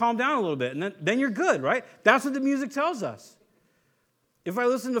kind of calm down a little bit, and then you're good, right? That's what the music tells us. If I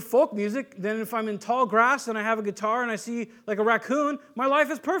listen to folk music, then if I'm in tall grass and I have a guitar and I see like a raccoon, my life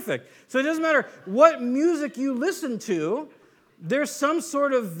is perfect. So it doesn't matter what music you listen to, there's some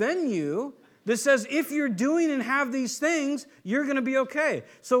sort of venue that says if you're doing and have these things, you're going to be okay.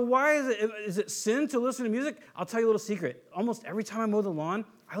 So why is it sin to listen to music? I'll tell you a little secret. Almost every time I mow the lawn,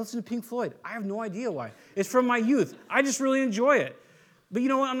 I listen to Pink Floyd. I have no idea why. It's from my youth. I just really enjoy it. But you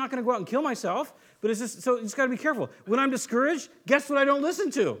know what? I'm not going to go out and kill myself. But it's just, so you just got to be careful. When I'm discouraged, guess what I don't listen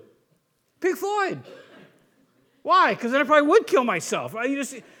to? Pink Floyd. Why? Because then I probably would kill myself.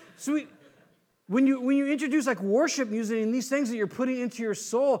 When you introduce like worship music and these things that you're putting into your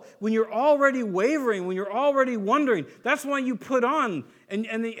soul, when you're already wavering, when you're already wondering, that's why you put on and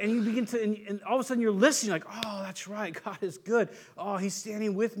you begin to, and all of a sudden you're listening like, oh, that's right, God is good. Oh, he's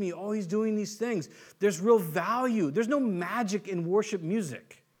standing with me. Oh, he's doing these things. There's real value. There's no magic in worship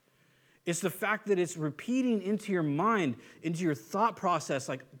music. It's the fact that it's repeating into your mind, into your thought process,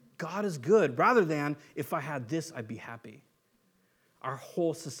 like God is good, rather than if I had this, I'd be happy. Our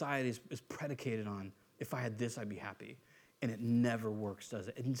whole society is predicated on, if I had this, I'd be happy. And it never works, does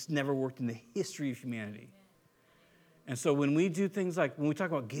it? It's never worked in the history of humanity. And so when we do things like, when we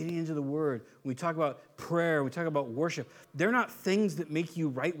talk about getting into the Word, when we talk about prayer, we talk about worship, they're not things that make you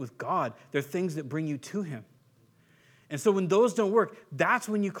right with God. They're things that bring you to Him. And so when those don't work, that's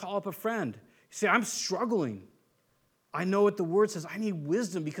when you call up a friend. You say, I'm struggling. I know what the Word says. I need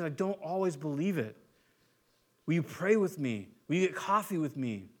wisdom because I don't always believe it. Will you pray with me? Will you get coffee with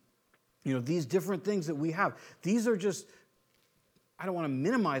me? You know, these different things that we have. These are just, I don't want to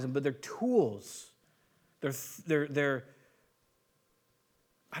minimize them, but they're tools. They're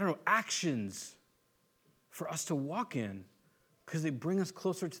I don't know, actions for us to walk in because they bring us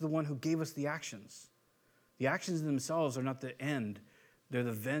closer to the one who gave us the actions. The actions themselves are not the end. They're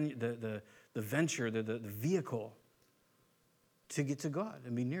the venture, they're the vehicle to get to God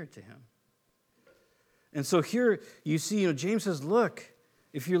and be near to Him. And so here you see, James says, look,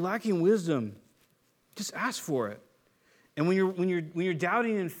 if you're lacking wisdom, just ask for it. And when you're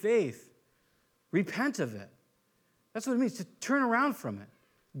doubting in faith, repent of it. That's what it means, to turn around from it.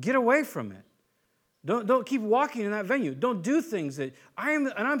 Get away from it. Don't keep walking in that venue. Don't do things that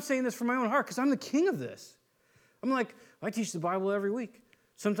and I'm saying this from my own heart because I'm the king of this. I'm like, I teach the Bible every week,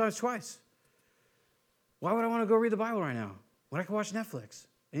 sometimes twice. Why would I want to go read the Bible right now when I can watch Netflix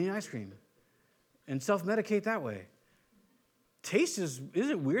and eat ice cream and self-medicate that way? Isn't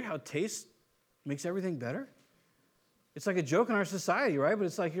it weird how taste makes everything better? It's like a joke in our society, right? But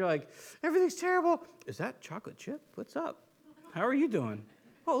it's like, you're like, everything's terrible. Is that chocolate chip? What's up? How are you doing?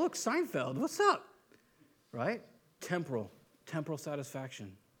 Oh, look, Seinfeld. What's up? Right? Temporal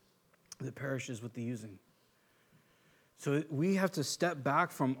satisfaction that perishes with the using. So we have to step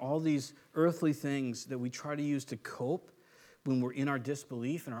back from all these earthly things that we try to use to cope when we're in our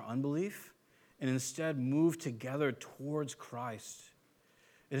disbelief and our unbelief, and instead move together towards Christ.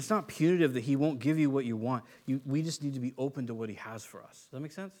 And it's not punitive that He won't give you what you want. We just need to be open to what He has for us. Does that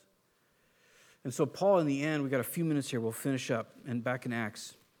make sense? And so Paul, in the end, we got a few minutes here. We'll finish up. And back in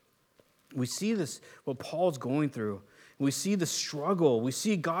Acts, we see this, what Paul's going through. We see the struggle. We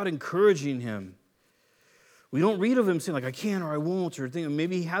see God encouraging him. We don't read of him saying, like, I can't or I won't, or think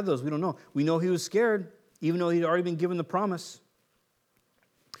maybe he had those. We don't know. We know he was scared, even though he'd already been given the promise.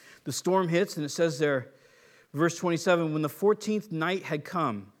 The storm hits, and it says there, verse 27, when the 14th night had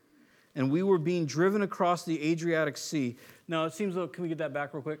come, and we were being driven across the Adriatic Sea. Now, it seems, can we get that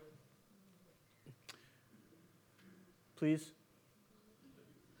back real quick? Please?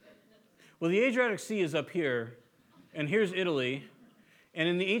 Well, the Adriatic Sea is up here, and here's Italy. And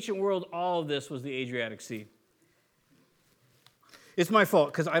in the ancient world, all of this was the Adriatic Sea. It's my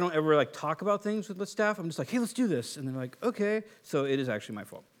fault, because I don't ever talk about things with the staff. I'm just like, hey, let's do this. And they're like, okay. So it is actually my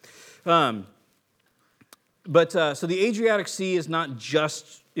fault. So the Adriatic Sea is not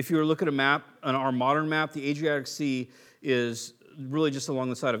just, if you were to look at a map, on our modern map, the Adriatic Sea is really just along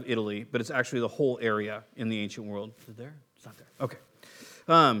the side of Italy, but it's actually the whole area in the ancient world. Is it there? It's not there. Okay.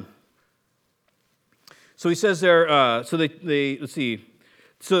 So he says there, let's see.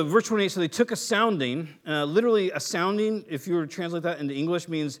 So verse 28, so they took a sounding. Literally a sounding, if you were to translate that into English,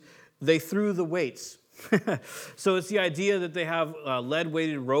 means they threw the weights. So it's the idea that they have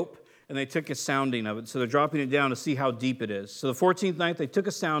lead-weighted rope, and they took a sounding of it. So they're dropping it down to see how deep it is. So the 14th night, they took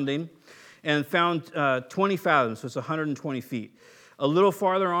a sounding and found 20 fathoms, so it's 120 feet. A little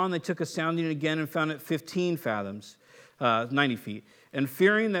farther on, they took a sounding again and found it 15 fathoms, 90 feet. And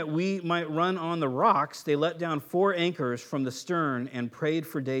fearing that we might run on the rocks, they let down 4 anchors from the stern and prayed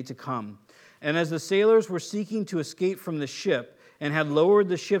for day to come. And as the sailors were seeking to escape from the ship and had lowered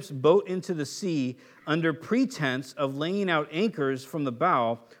the ship's boat into the sea under pretense of laying out anchors from the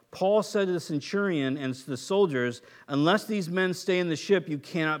bow, Paul said to the centurion and to the soldiers, "Unless these men stay in the ship, you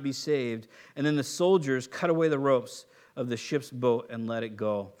cannot be saved." And then the soldiers cut away the ropes of the ship's boat and let it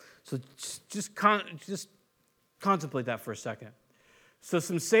go. So just contemplate that for a second. So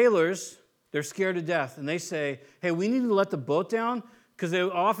some sailors, they're scared to death, and they say, "Hey, we need to let the boat down," because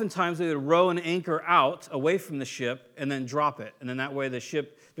oftentimes they would row an anchor out away from the ship and then drop it. And then that way the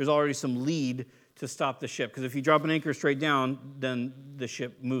ship, there's already some lead to stop the ship. Because if you drop an anchor straight down, then the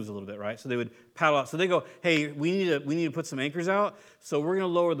ship moves a little bit, right? So they would paddle out. So they go, "Hey, we need to put some anchors out. So we're going to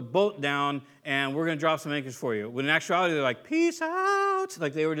lower the boat down and we're going to drop some anchors for you." When in actuality, they're like, "Peace out."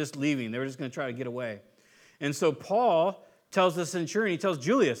 Like they were just leaving. They were just going to try to get away. And so Paul tells the centurion, he tells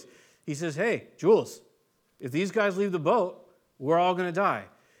Julius, he says, "Hey, Jules, if these guys leave the boat, we're all going to die."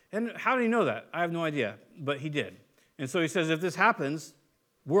 And how did he know that? I have no idea, but he did. And so he says, if this happens,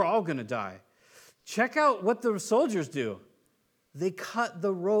 we're all going to die. Check out what the soldiers do. They cut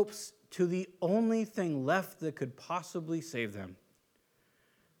the ropes to the only thing left that could possibly save them.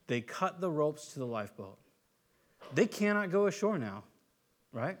 They cut the ropes to the lifeboat. They cannot go ashore now,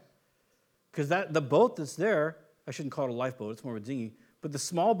 right? Because the boat that's there, I shouldn't call it a lifeboat, it's more of a dinghy, but the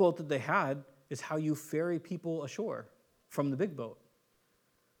small boat that they had is how you ferry people ashore from the big boat.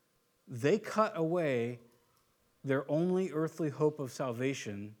 They cut away their only earthly hope of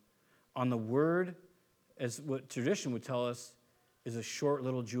salvation on the word, as what tradition would tell us, is a short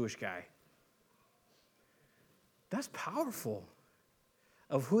little Jewish guy. That's powerful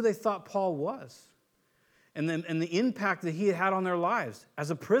of who they thought Paul was and the impact that he had on their lives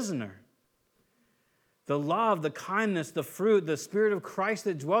as a prisoner. The love, the kindness, the fruit, the Spirit of Christ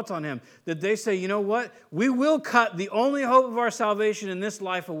that dwelt on him, that they say, "You know what? We will cut the only hope of our salvation in this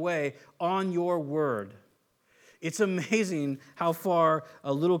life away on your word." It's amazing how far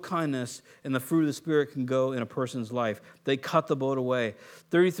a little kindness and the fruit of the Spirit can go in a person's life. They cut the boat away.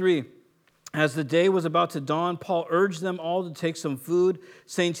 33, as the day was about to dawn, Paul urged them all to take some food,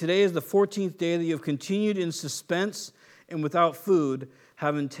 saying, "Today is the 14th day that you have continued in suspense and without food,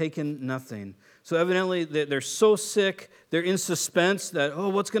 having taken nothing." So evidently they're so sick, they're in suspense that,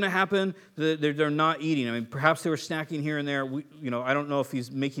 what's going to happen? They're not eating. I mean, perhaps they were snacking here and there. I don't know if he's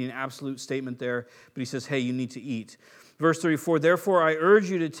making an absolute statement there, but he says, "Hey, you need to eat." Verse 34, "Therefore I urge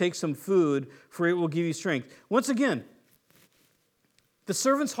you to take some food, for it will give you strength." Once again, the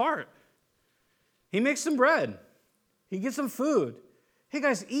servant's heart. He makes some bread. He gets some food. "Hey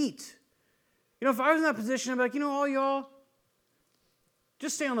guys, eat." If I was in that position, I'd be like, all y'all,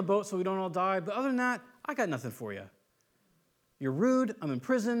 just stay on the boat so we don't all die. But other than that, I got nothing for you. You're rude. I'm in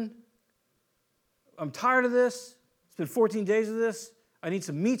prison. I'm tired of this. It's been 14 days of this. I need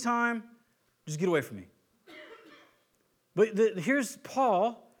some me time. Just get away from me. But here's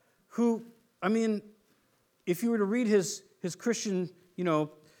Paul, who, if you were to read his Christian, what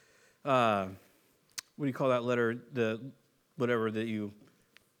do you call that letter? I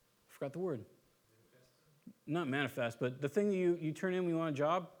forgot the word. Not manifest, but the thing that you turn in when you want a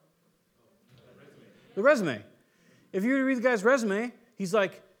job? The resume. If you were to read the guy's resume, he's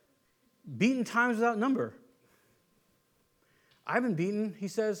like, beaten times without number. I've been beaten, he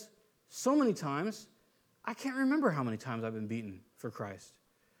says, so many times, I can't remember how many times I've been beaten for Christ.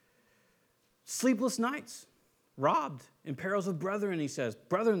 Sleepless nights, robbed, in perils of brethren, he says,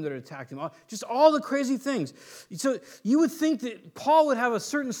 brethren that attacked him, just all the crazy things. So you would think that Paul would have a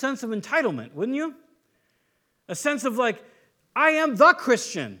certain sense of entitlement, wouldn't you? A sense of like, I am the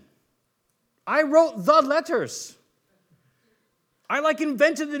Christian. I wrote the letters. I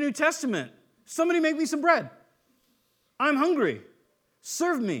invented the New Testament. Somebody make me some bread. I'm hungry.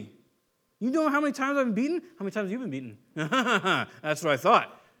 Serve me. You know how many times I've been beaten? How many times have you been beaten? That's what I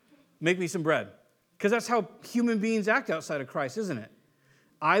thought. Make me some bread. Because that's how human beings act outside of Christ, isn't it?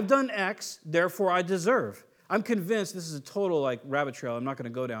 I've done X, therefore I deserve. I'm convinced, this is a total rabbit trail I'm not going to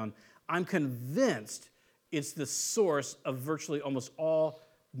go down. I'm convinced it's the source of virtually almost all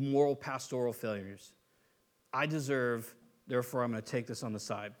moral pastoral failures. I deserve, therefore I'm going to take this on the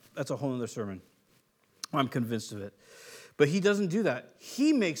side. That's a whole other sermon. I'm convinced of it. But he doesn't do that.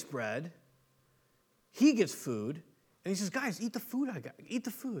 He makes bread. He gets food. And he says, guys, eat the food I got. Eat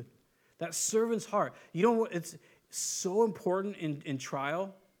the food. That servant's heart. You know what? It's so important in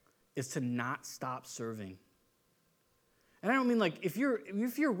trial is to not stop serving. And I don't mean if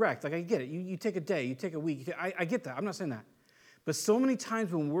you're wrecked, I get it. You take a day, you take a week. I get that. I'm not saying that. But so many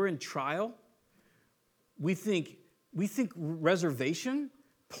times when we're in trial, we think reservation,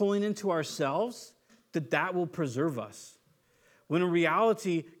 pulling into ourselves, that will preserve us. When in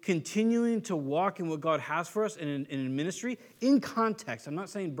reality, continuing to walk in what God has for us in ministry, in context, I'm not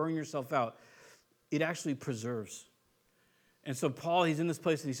saying burn yourself out, it actually preserves. And so Paul, he's in this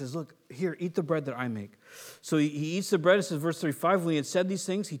place and he says, look, here, eat the bread that I make. So he eats the bread. It says, verse 35, when he had said these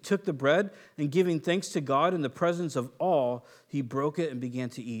things, he took the bread and giving thanks to God in the presence of all, he broke it and began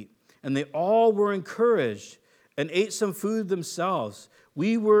to eat. And they all were encouraged and ate some food themselves.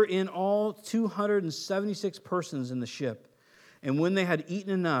 We were in all 276 persons in the ship. And when they had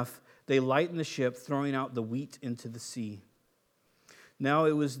eaten enough, they lightened the ship, throwing out the wheat into the sea. Now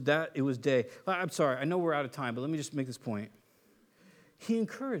it was day. I'm sorry, I know we're out of time, but let me just make this point. He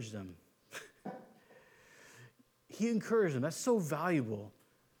encouraged them. He encouraged them. That's so valuable.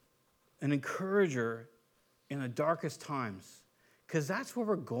 An encourager in the darkest times. Because that's where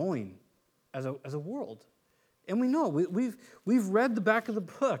we're going as a world. And we know, we've read the back of the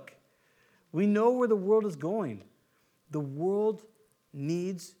book. We know where the world is going. The world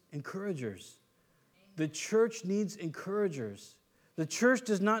needs encouragers. The church needs encouragers. The church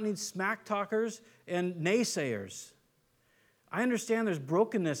does not need smack talkers and naysayers. I understand there's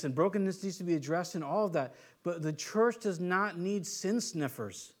brokenness, and brokenness needs to be addressed and all of that, but the church does not need sin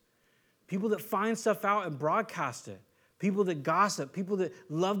sniffers. People that find stuff out and broadcast it. People that gossip. People that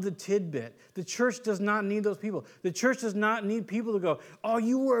love the tidbit. The church does not need those people. The church does not need people to go, oh,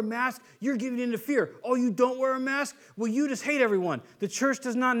 you wear a mask, you're giving in to fear. Oh, you don't wear a mask? Well, you just hate everyone. The church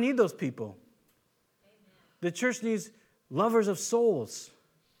does not need those people. Amen. The church needs lovers of souls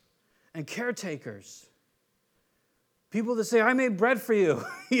and caretakers. People that say, I made bread for you.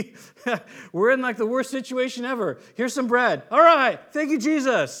 We're in like the worst situation ever. Here's some bread. All right. Thank you,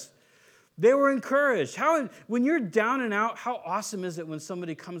 Jesus. They were encouraged. When you're down and out, how awesome is it when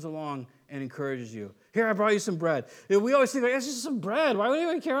somebody comes along and encourages you? Here, I brought you some bread. We always think, like, it's just some bread. Why would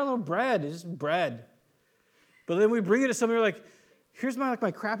anyone care about a little bread? It's just bread. But then we bring it to somebody, like, here's my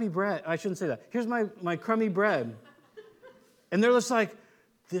crappy bread. I shouldn't say that. Here's my crummy bread. And they're just like,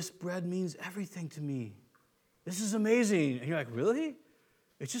 this bread means everything to me. This is amazing. And you're like, really?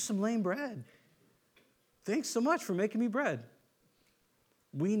 It's just some lame bread. Thanks so much for making me bread.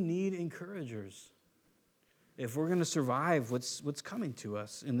 We need encouragers if we're going to survive what's coming to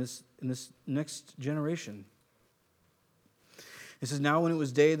us in this next generation. It says, now when it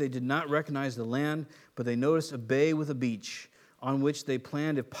was day, they did not recognize the land, but they noticed a bay with a beach on which they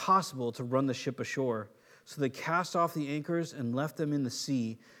planned, if possible, to run the ship ashore. So they cast off the anchors and left them in the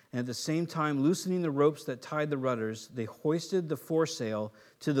sea. And at the same time, loosening the ropes that tied the rudders, they hoisted the foresail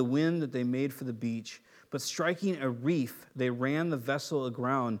to the wind that they made for the beach. But striking a reef, they ran the vessel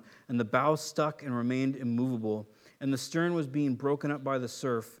aground, and the bow stuck and remained immovable. And the stern was being broken up by the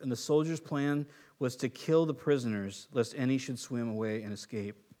surf, and the soldiers' plan was to kill the prisoners, lest any should swim away and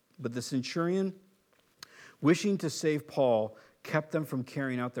escape. But the centurion, wishing to save Paul, kept them from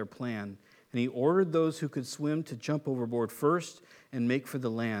carrying out their plan. And he ordered those who could swim to jump overboard first and make for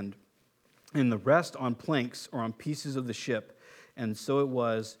the land, and the rest on planks or on pieces of the ship. And so it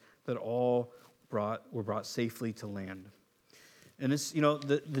was that all were brought safely to land. And it's,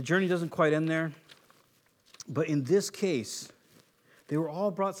 the journey doesn't quite end there. But in this case, they were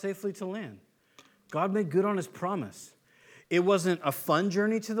all brought safely to land. God made good on his promise. It wasn't a fun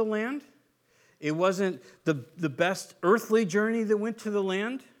journey to the land. It wasn't the best earthly journey that went to the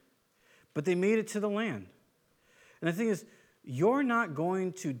land. But they made it to the land. And the thing is, you're not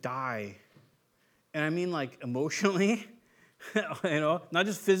going to die. And I mean like emotionally. Not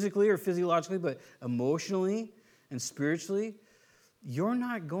just physically or physiologically, but emotionally and spiritually, you're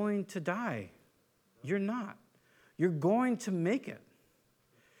not going to die. You're not. You're going to make it.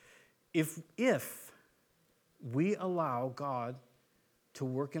 If we allow God to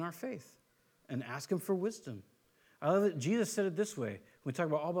work in our faith and ask him for wisdom. I love it. Jesus said it this way. We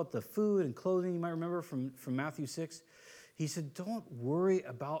talk all about the food and clothing, you might remember from Matthew 6. He said, don't worry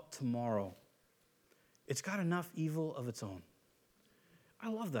about tomorrow. It's got enough evil of its own. I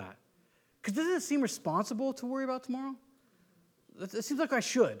love that. Because doesn't it seem responsible to worry about tomorrow? It seems like I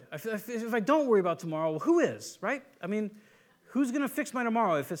should. If I don't worry about tomorrow, well, who is, right? I mean, who's going to fix my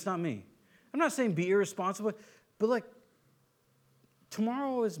tomorrow if it's not me? I'm not saying be irresponsible, but like,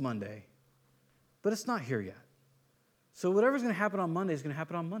 tomorrow is Monday, but it's not here yet. So whatever's going to happen on Monday is going to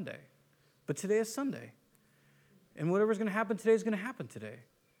happen on Monday. But today is Sunday. And whatever's going to happen today is going to happen today.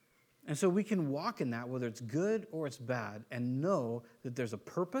 And so we can walk in that, whether it's good or it's bad, and know that there's a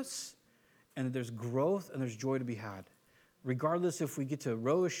purpose and that there's growth and there's joy to be had, regardless if we get to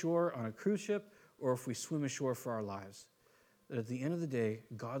row ashore on a cruise ship or if we swim ashore for our lives. That at the end of the day,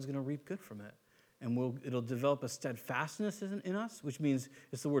 God's going to reap good from it. And it'll develop a steadfastness in us, which means,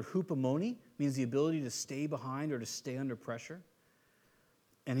 it's the word hupomone, means the ability to stay behind or to stay under pressure.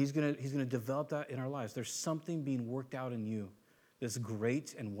 And he's gonna develop that in our lives. There's something being worked out in you that's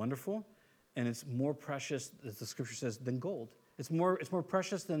great and wonderful, and it's more precious, as the scripture says, than gold. It's more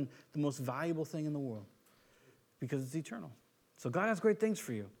precious than the most valuable thing in the world because it's eternal. So God has great things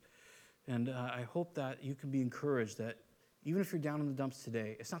for you. And I hope that you can be encouraged that even if you're down in the dumps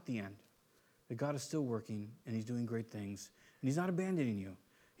today, it's not the end. That God is still working, and he's doing great things. And he's not abandoning you.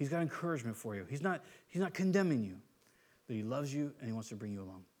 He's got encouragement for you. He's not condemning you. That he loves you, and he wants to bring you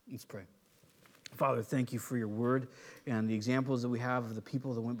along. Let's pray. Father, thank you for your word and the examples that we have of the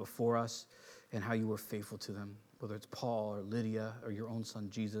people that went before us and how you were faithful to them, whether it's Paul or Lydia or your own son,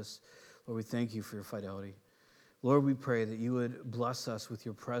 Jesus. Lord, we thank you for your fidelity. Lord, we pray that you would bless us with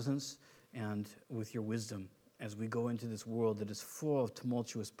your presence and with your wisdom as we go into this world that is full of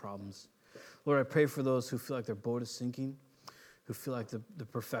tumultuous problems. Lord, I pray for those who feel like their boat is sinking, who feel like the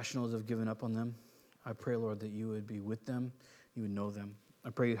professionals have given up on them. I pray, Lord, that you would be with them, you would know them.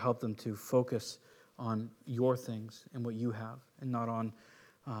 I pray you'd help them to focus on your things and what you have, and not on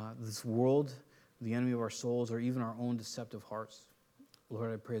this world, the enemy of our souls, or even our own deceptive hearts.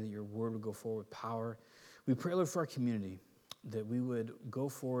 Lord, I pray that your word would go forward with power. We pray, Lord, for our community, that we would go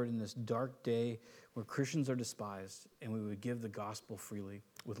forward in this dark day where Christians are despised, and we would give the gospel freely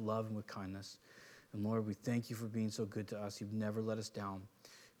with love and with kindness. And Lord, we thank you for being so good to us. You've never let us down.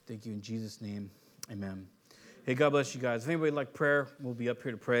 Thank you in Jesus' name. Amen. Hey, God bless you guys. If anybody would like prayer, we'll be up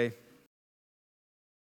here to pray.